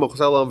Shem K'vod Melchus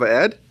Olam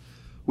V'ed,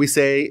 we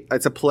say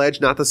it's a pledge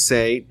not to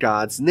say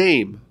God's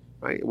name.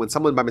 Right? When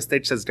someone by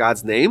mistake says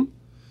God's name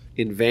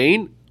in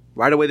vain,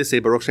 right away they say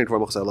Baruch Shem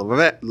K'vod Melchus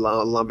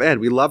Olam V'ed.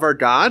 We love our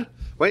God.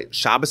 Right?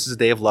 Shabbos is a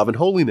day of love and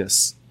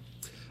holiness.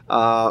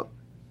 The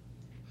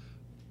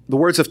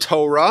words of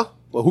Torah.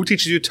 Well, who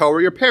teaches you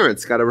Torah? Your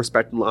parents. Got to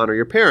respect and honor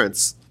your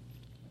parents.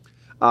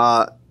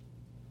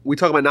 We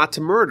talk about not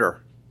to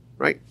murder,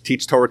 right?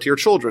 Teach Torah to your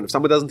children. If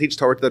someone doesn't teach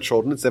Torah to their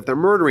children, it's if they're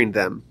murdering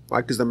them, right?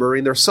 Because they're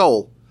murdering their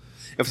soul.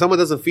 If someone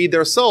doesn't feed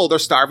their soul, they're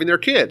starving their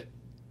kid.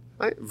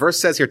 Right? Verse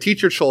says here,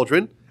 teach your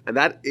children, and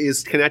that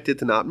is connected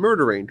to not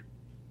murdering.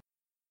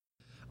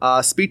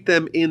 Speak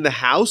them in the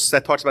house.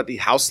 That talks about the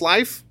house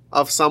life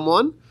of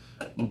someone.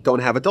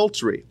 Don't have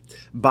adultery.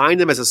 Bind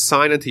them as a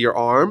sign unto your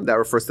arm. That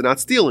refers to not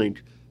stealing.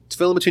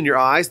 Tefillin between your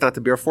eyes, not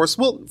to bear false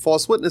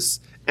witness,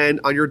 and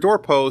on your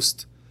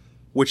doorpost,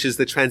 which is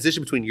the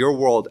transition between your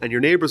world and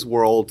your neighbor's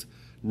world,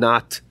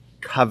 not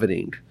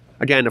coveting.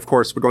 Again, of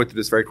course, we're going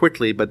through this very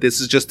quickly, but this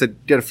is just to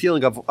get a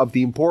feeling of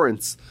the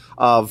importance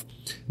of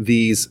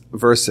these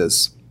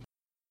verses.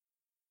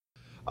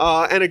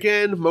 And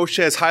again,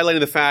 Moshe is highlighting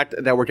the fact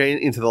that we're getting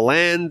into the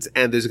land,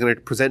 and there's going to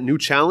present new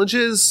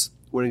challenges.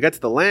 We're going to get to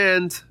the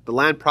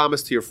land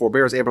promised to your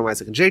forebears, Abraham,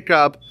 Isaac, and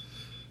Jacob.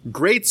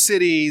 Great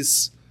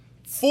cities,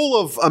 full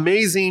of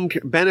amazing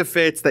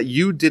benefits that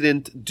you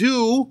didn't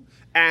do.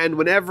 And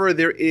whenever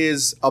there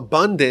is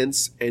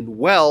abundance and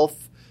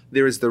wealth,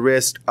 there is the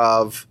risk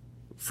of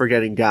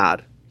forgetting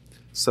God.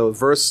 So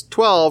verse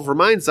 12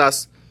 reminds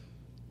us,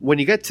 when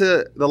you get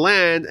to the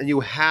land and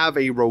you have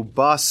a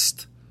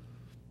robust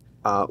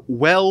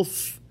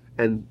wealth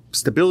and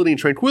stability and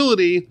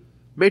tranquility,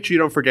 make sure you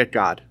don't forget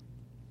God.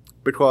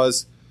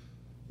 Because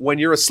when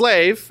you're a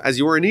slave, as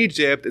you were in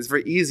Egypt, it's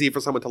very easy for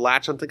someone to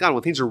latch onto God.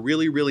 When things are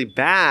really, really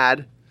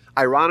bad,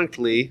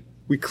 ironically,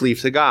 we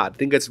cleave to God.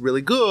 Things gets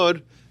really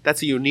good,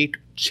 that's a unique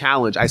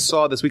challenge. I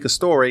saw this week a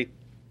story.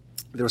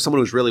 There was someone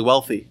who was really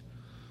wealthy,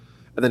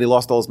 and then he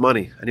lost all his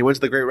money. And he went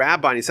to the great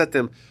rabbi and he said to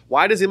him,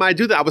 "Why does the Imai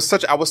do that?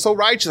 I was so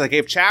righteous. I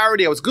gave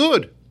charity. I was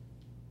good."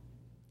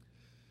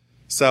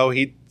 So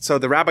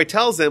the rabbi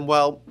tells him,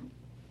 "Well,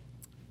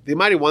 the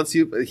Almighty wants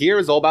you. Here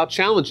is all about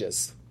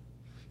challenges.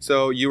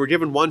 So you were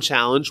given one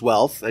challenge,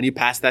 wealth, and you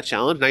passed that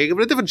challenge. Now you're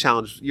given a different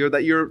challenge. You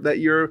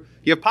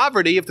have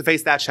poverty. You have to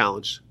face that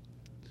challenge.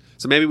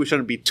 So maybe we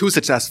shouldn't be too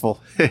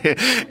successful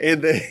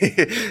in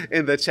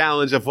the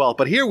challenge of wealth.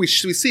 But here we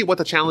see what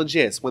the challenge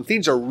is. When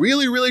things are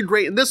really, really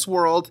great in this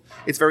world,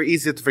 it's very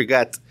easy to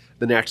forget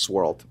the next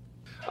world.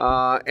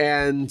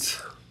 And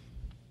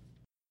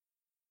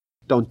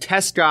don't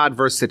test God,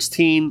 verse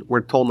 16. We're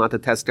told not to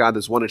test God.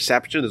 There's one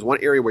exception. There's one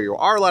area where you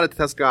are allowed to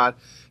test God.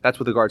 That's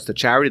with regards to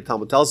charity. The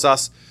Talmud tells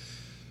us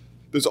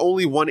there's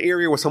only one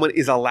area where someone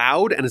is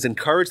allowed and is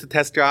encouraged to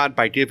test God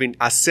by giving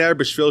aser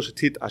b'shvil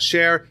shetit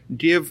asher.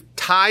 Give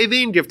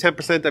tithing, give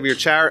 10% of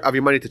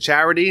your money to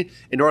charity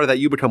in order that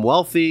you become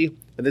wealthy.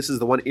 And this is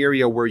the one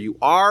area where you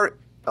are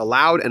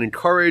allowed and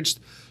encouraged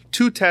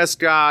to test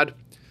God.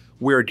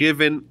 We're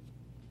given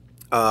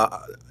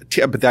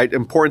the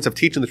importance of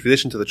teaching the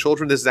tradition to the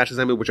children. This is actually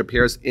something which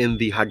appears in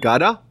the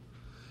Haggadah,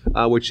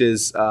 which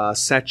is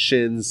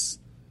sections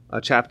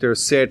chapter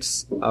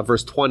 6,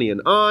 verse 20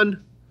 and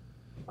on.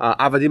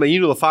 Avadim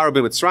ayinu leFaro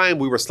b'Mitzrayim.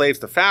 We were slaves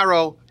to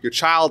Pharaoh. Your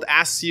child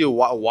asks you,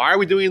 why are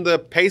we doing the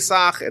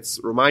Pesach? It's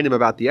remind him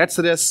about the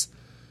Exodus.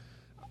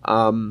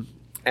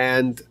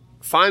 And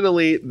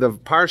finally, the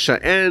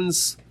Parsha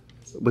ends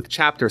with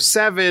chapter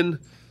 7.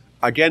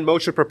 Again,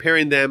 Moshe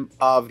preparing them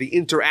of the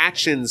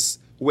interactions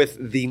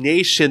with the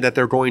nation that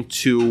they're going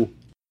to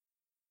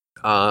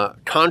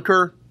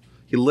conquer.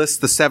 He lists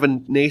the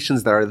 7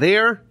 nations that are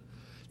there.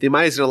 The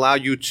Almighty is going to allow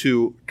you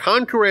to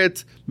conquer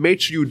it.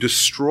 Make sure you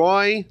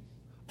destroy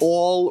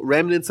all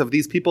remnants of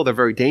these people. They're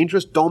very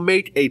dangerous. Don't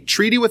make a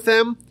treaty with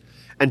them,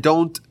 and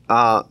don't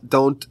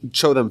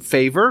show them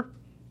favor.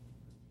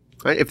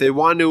 Right? If they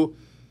want to,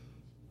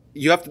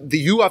 you have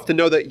to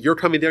know that you're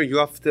coming there. You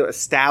have to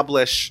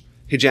establish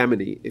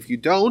hegemony. If you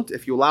don't,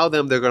 if you allow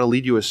them, they're going to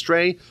lead you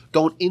astray.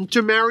 Don't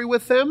intermarry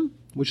with them,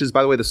 which is,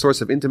 by the way, the source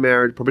of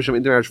intermarriage, prohibition of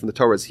intermarriage from the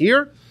Torah is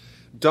here.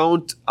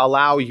 Don't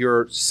allow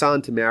your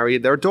son to marry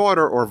their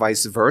daughter, or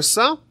vice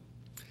versa.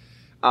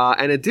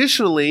 And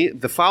additionally,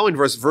 the following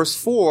verse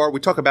 4, we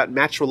talk about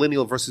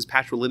matrilineal versus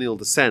patrilineal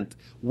descent.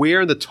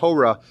 Where in the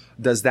Torah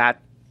does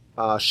that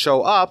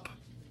show up?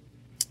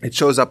 It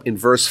shows up in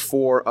verse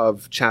 4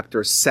 of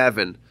chapter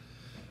 7.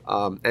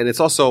 And it's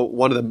also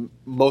one of the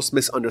most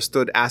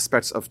misunderstood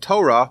aspects of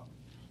Torah,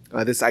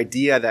 this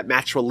idea that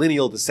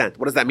matrilineal descent.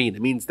 What does that mean?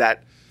 It means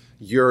that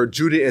your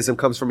Judaism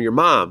comes from your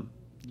mom.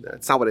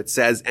 That's not what it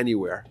says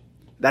anywhere.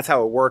 That's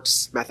how it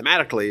works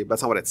mathematically, but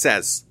that's not what it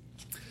says.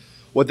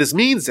 What this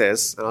means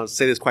is, and I'll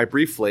say this quite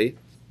briefly,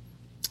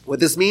 what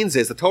this means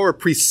is the Torah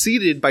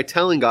preceded by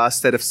telling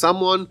us that if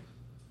someone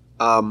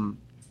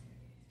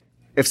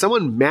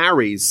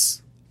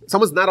marries,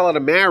 someone's not allowed to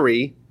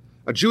marry,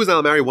 a Jew is not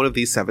allowed to marry one of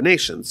these 7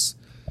 nations.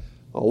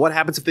 Well, what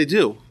happens if they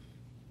do?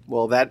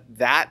 Well,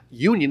 that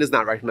union is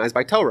not recognized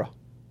by Torah.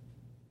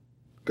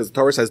 Because the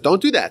Torah says,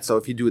 don't do that. So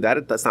if you do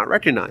that, that's not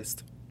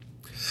recognized.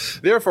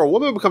 Therefore, a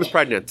woman becomes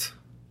pregnant.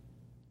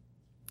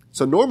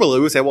 So normally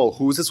we would say, well,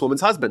 who's this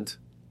woman's husband?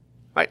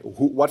 Right?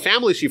 What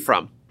family is she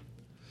from?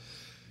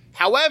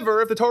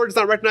 However, if the Torah does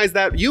not recognize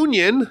that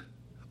union,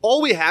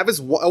 all we have is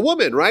a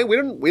woman, right?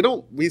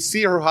 We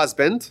see her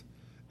husband,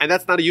 and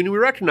that's not a union we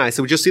recognize.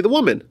 So we just see the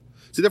woman.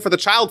 So therefore, the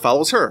child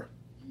follows her.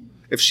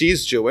 If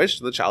she's Jewish,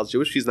 the child's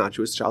Jewish. If she's not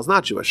Jewish, the child's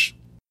not Jewish.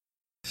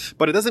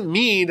 But it doesn't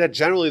mean that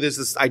generally there's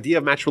this idea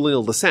of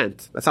matrilineal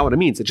descent. That's not what it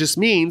means. It just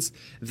means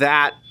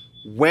that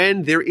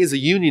when there is a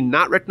union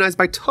not recognized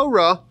by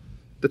Torah,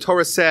 the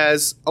Torah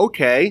says,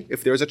 okay,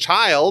 if there's a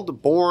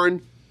child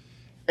born,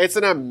 it's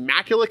an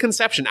immaculate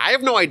conception. I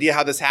have no idea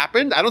how this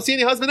happened. I don't see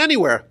any husband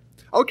anywhere.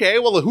 Okay,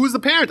 well, who's the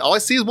parent? All I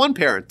see is one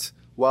parent.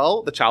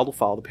 Well, the child will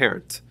follow the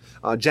parent.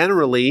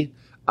 Generally,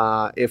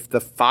 if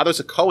the father's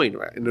a Kohen,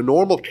 right, in a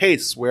normal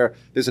case where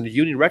there's a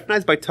union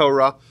recognized by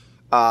Torah,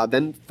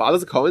 then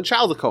father's a Kohen,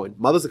 child's a Kohen.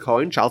 Mother's a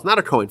Kohen, child's not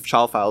a Kohen.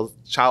 Child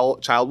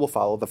will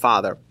follow the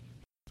father.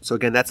 So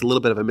again, that's a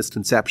little bit of a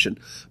misconception.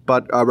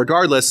 But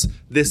regardless,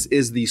 this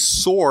is the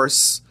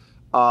source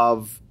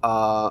of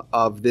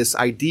this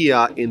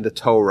idea in the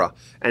Torah.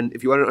 And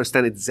if you want to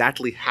understand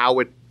exactly how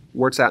it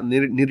works out in the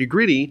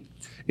nitty-gritty,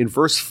 in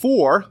verse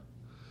 4,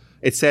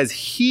 it says,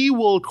 he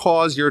will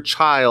cause your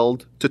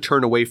child to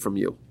turn away from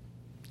you.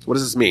 So what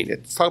does this mean?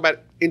 It's talking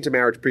about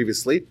intermarriage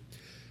previously.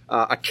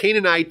 A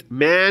Canaanite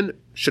man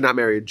should not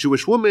marry a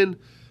Jewish woman.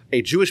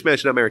 A Jewish man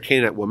should not marry a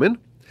Canaanite woman.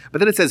 But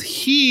then it says,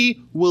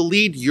 he will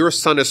lead your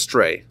son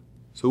astray.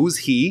 So who's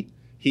he?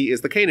 He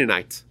is the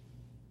Canaanite.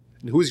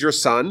 And who's your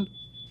son?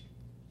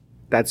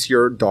 That's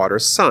your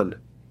daughter's son.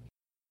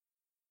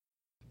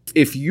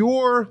 If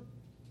your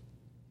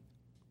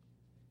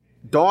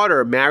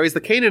daughter marries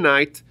the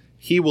Canaanite,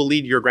 he will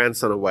lead your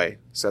grandson away.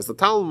 Says the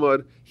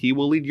Talmud, he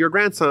will lead your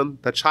grandson.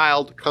 The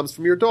child comes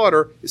from your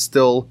daughter is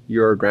still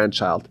your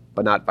grandchild,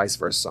 but not vice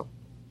versa.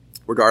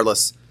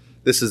 Regardless,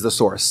 this is the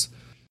source.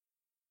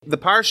 The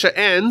parsha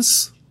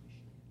ends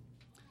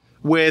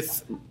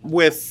with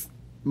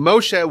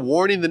Moshe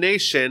warning the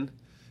nation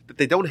that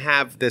they don't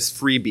have this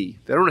freebie.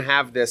 They don't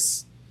have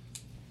this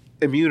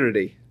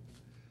immunity.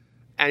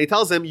 And he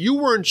tells them, you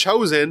weren't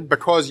chosen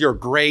because you're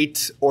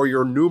great or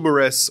you're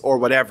numerous or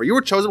whatever. You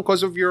were chosen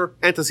because of your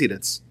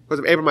antecedents, because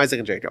of Abraham, Isaac,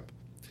 and Jacob.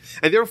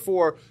 And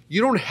therefore, you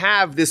don't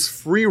have this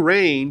free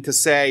reign to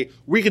say,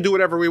 we can do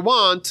whatever we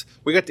want.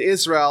 We get to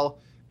Israel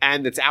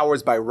and it's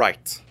ours by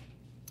right.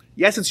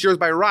 Yes, it's yours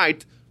by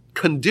right,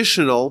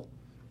 conditional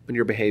on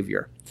your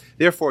behavior.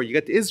 Therefore, you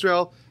get to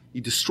Israel,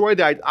 you destroy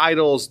the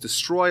idols,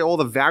 destroy all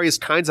the various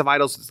kinds of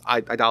idols,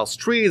 idolous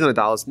trees and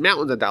idolous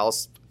mountains,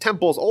 idolous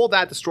temples, all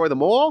that, destroy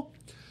them all.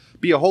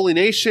 Be a holy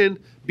nation,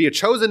 be a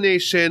chosen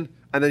nation,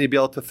 and then you'll be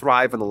able to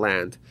thrive in the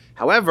land.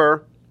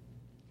 However,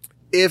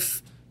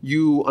 if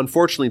you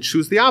unfortunately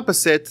choose the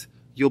opposite,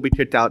 you'll be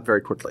kicked out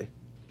very quickly.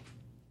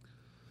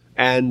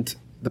 And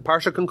the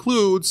parsha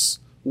concludes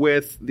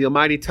with the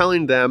Almighty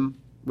telling them,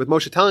 with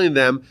Moshe telling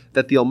them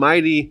that the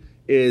Almighty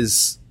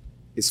is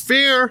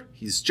fair,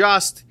 he's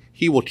just,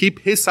 he will keep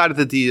his side of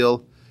the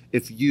deal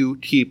if you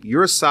keep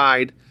your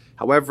side.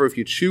 However, if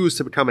you choose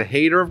to become a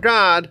hater of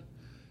God,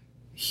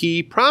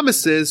 he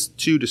promises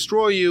to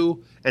destroy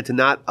you and to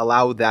not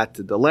allow that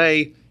to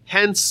delay.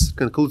 Hence,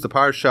 concludes the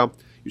parsha,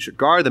 you should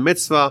guard the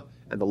mitzvah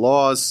and the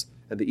laws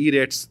and the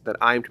edicts that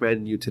I am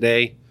commanding you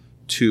today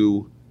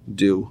to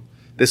do.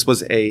 This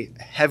was a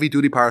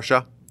heavy-duty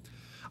parsha.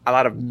 A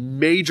lot of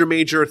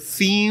major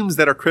themes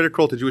that are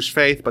critical to Jewish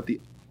faith, but the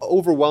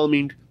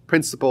overwhelming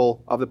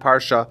principle of the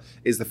parsha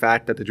is the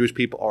fact that the Jewish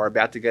people are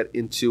about to get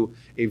into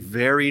a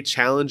very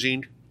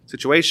challenging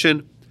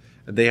situation,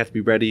 and they have to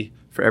be ready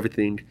for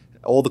everything,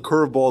 all the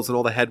curveballs and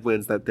all the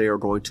headwinds that they are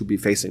going to be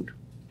facing.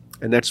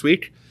 And next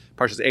week,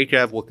 Parshas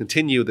Eikev will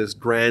continue this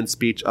grand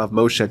speech of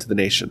Moshe to the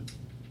nation.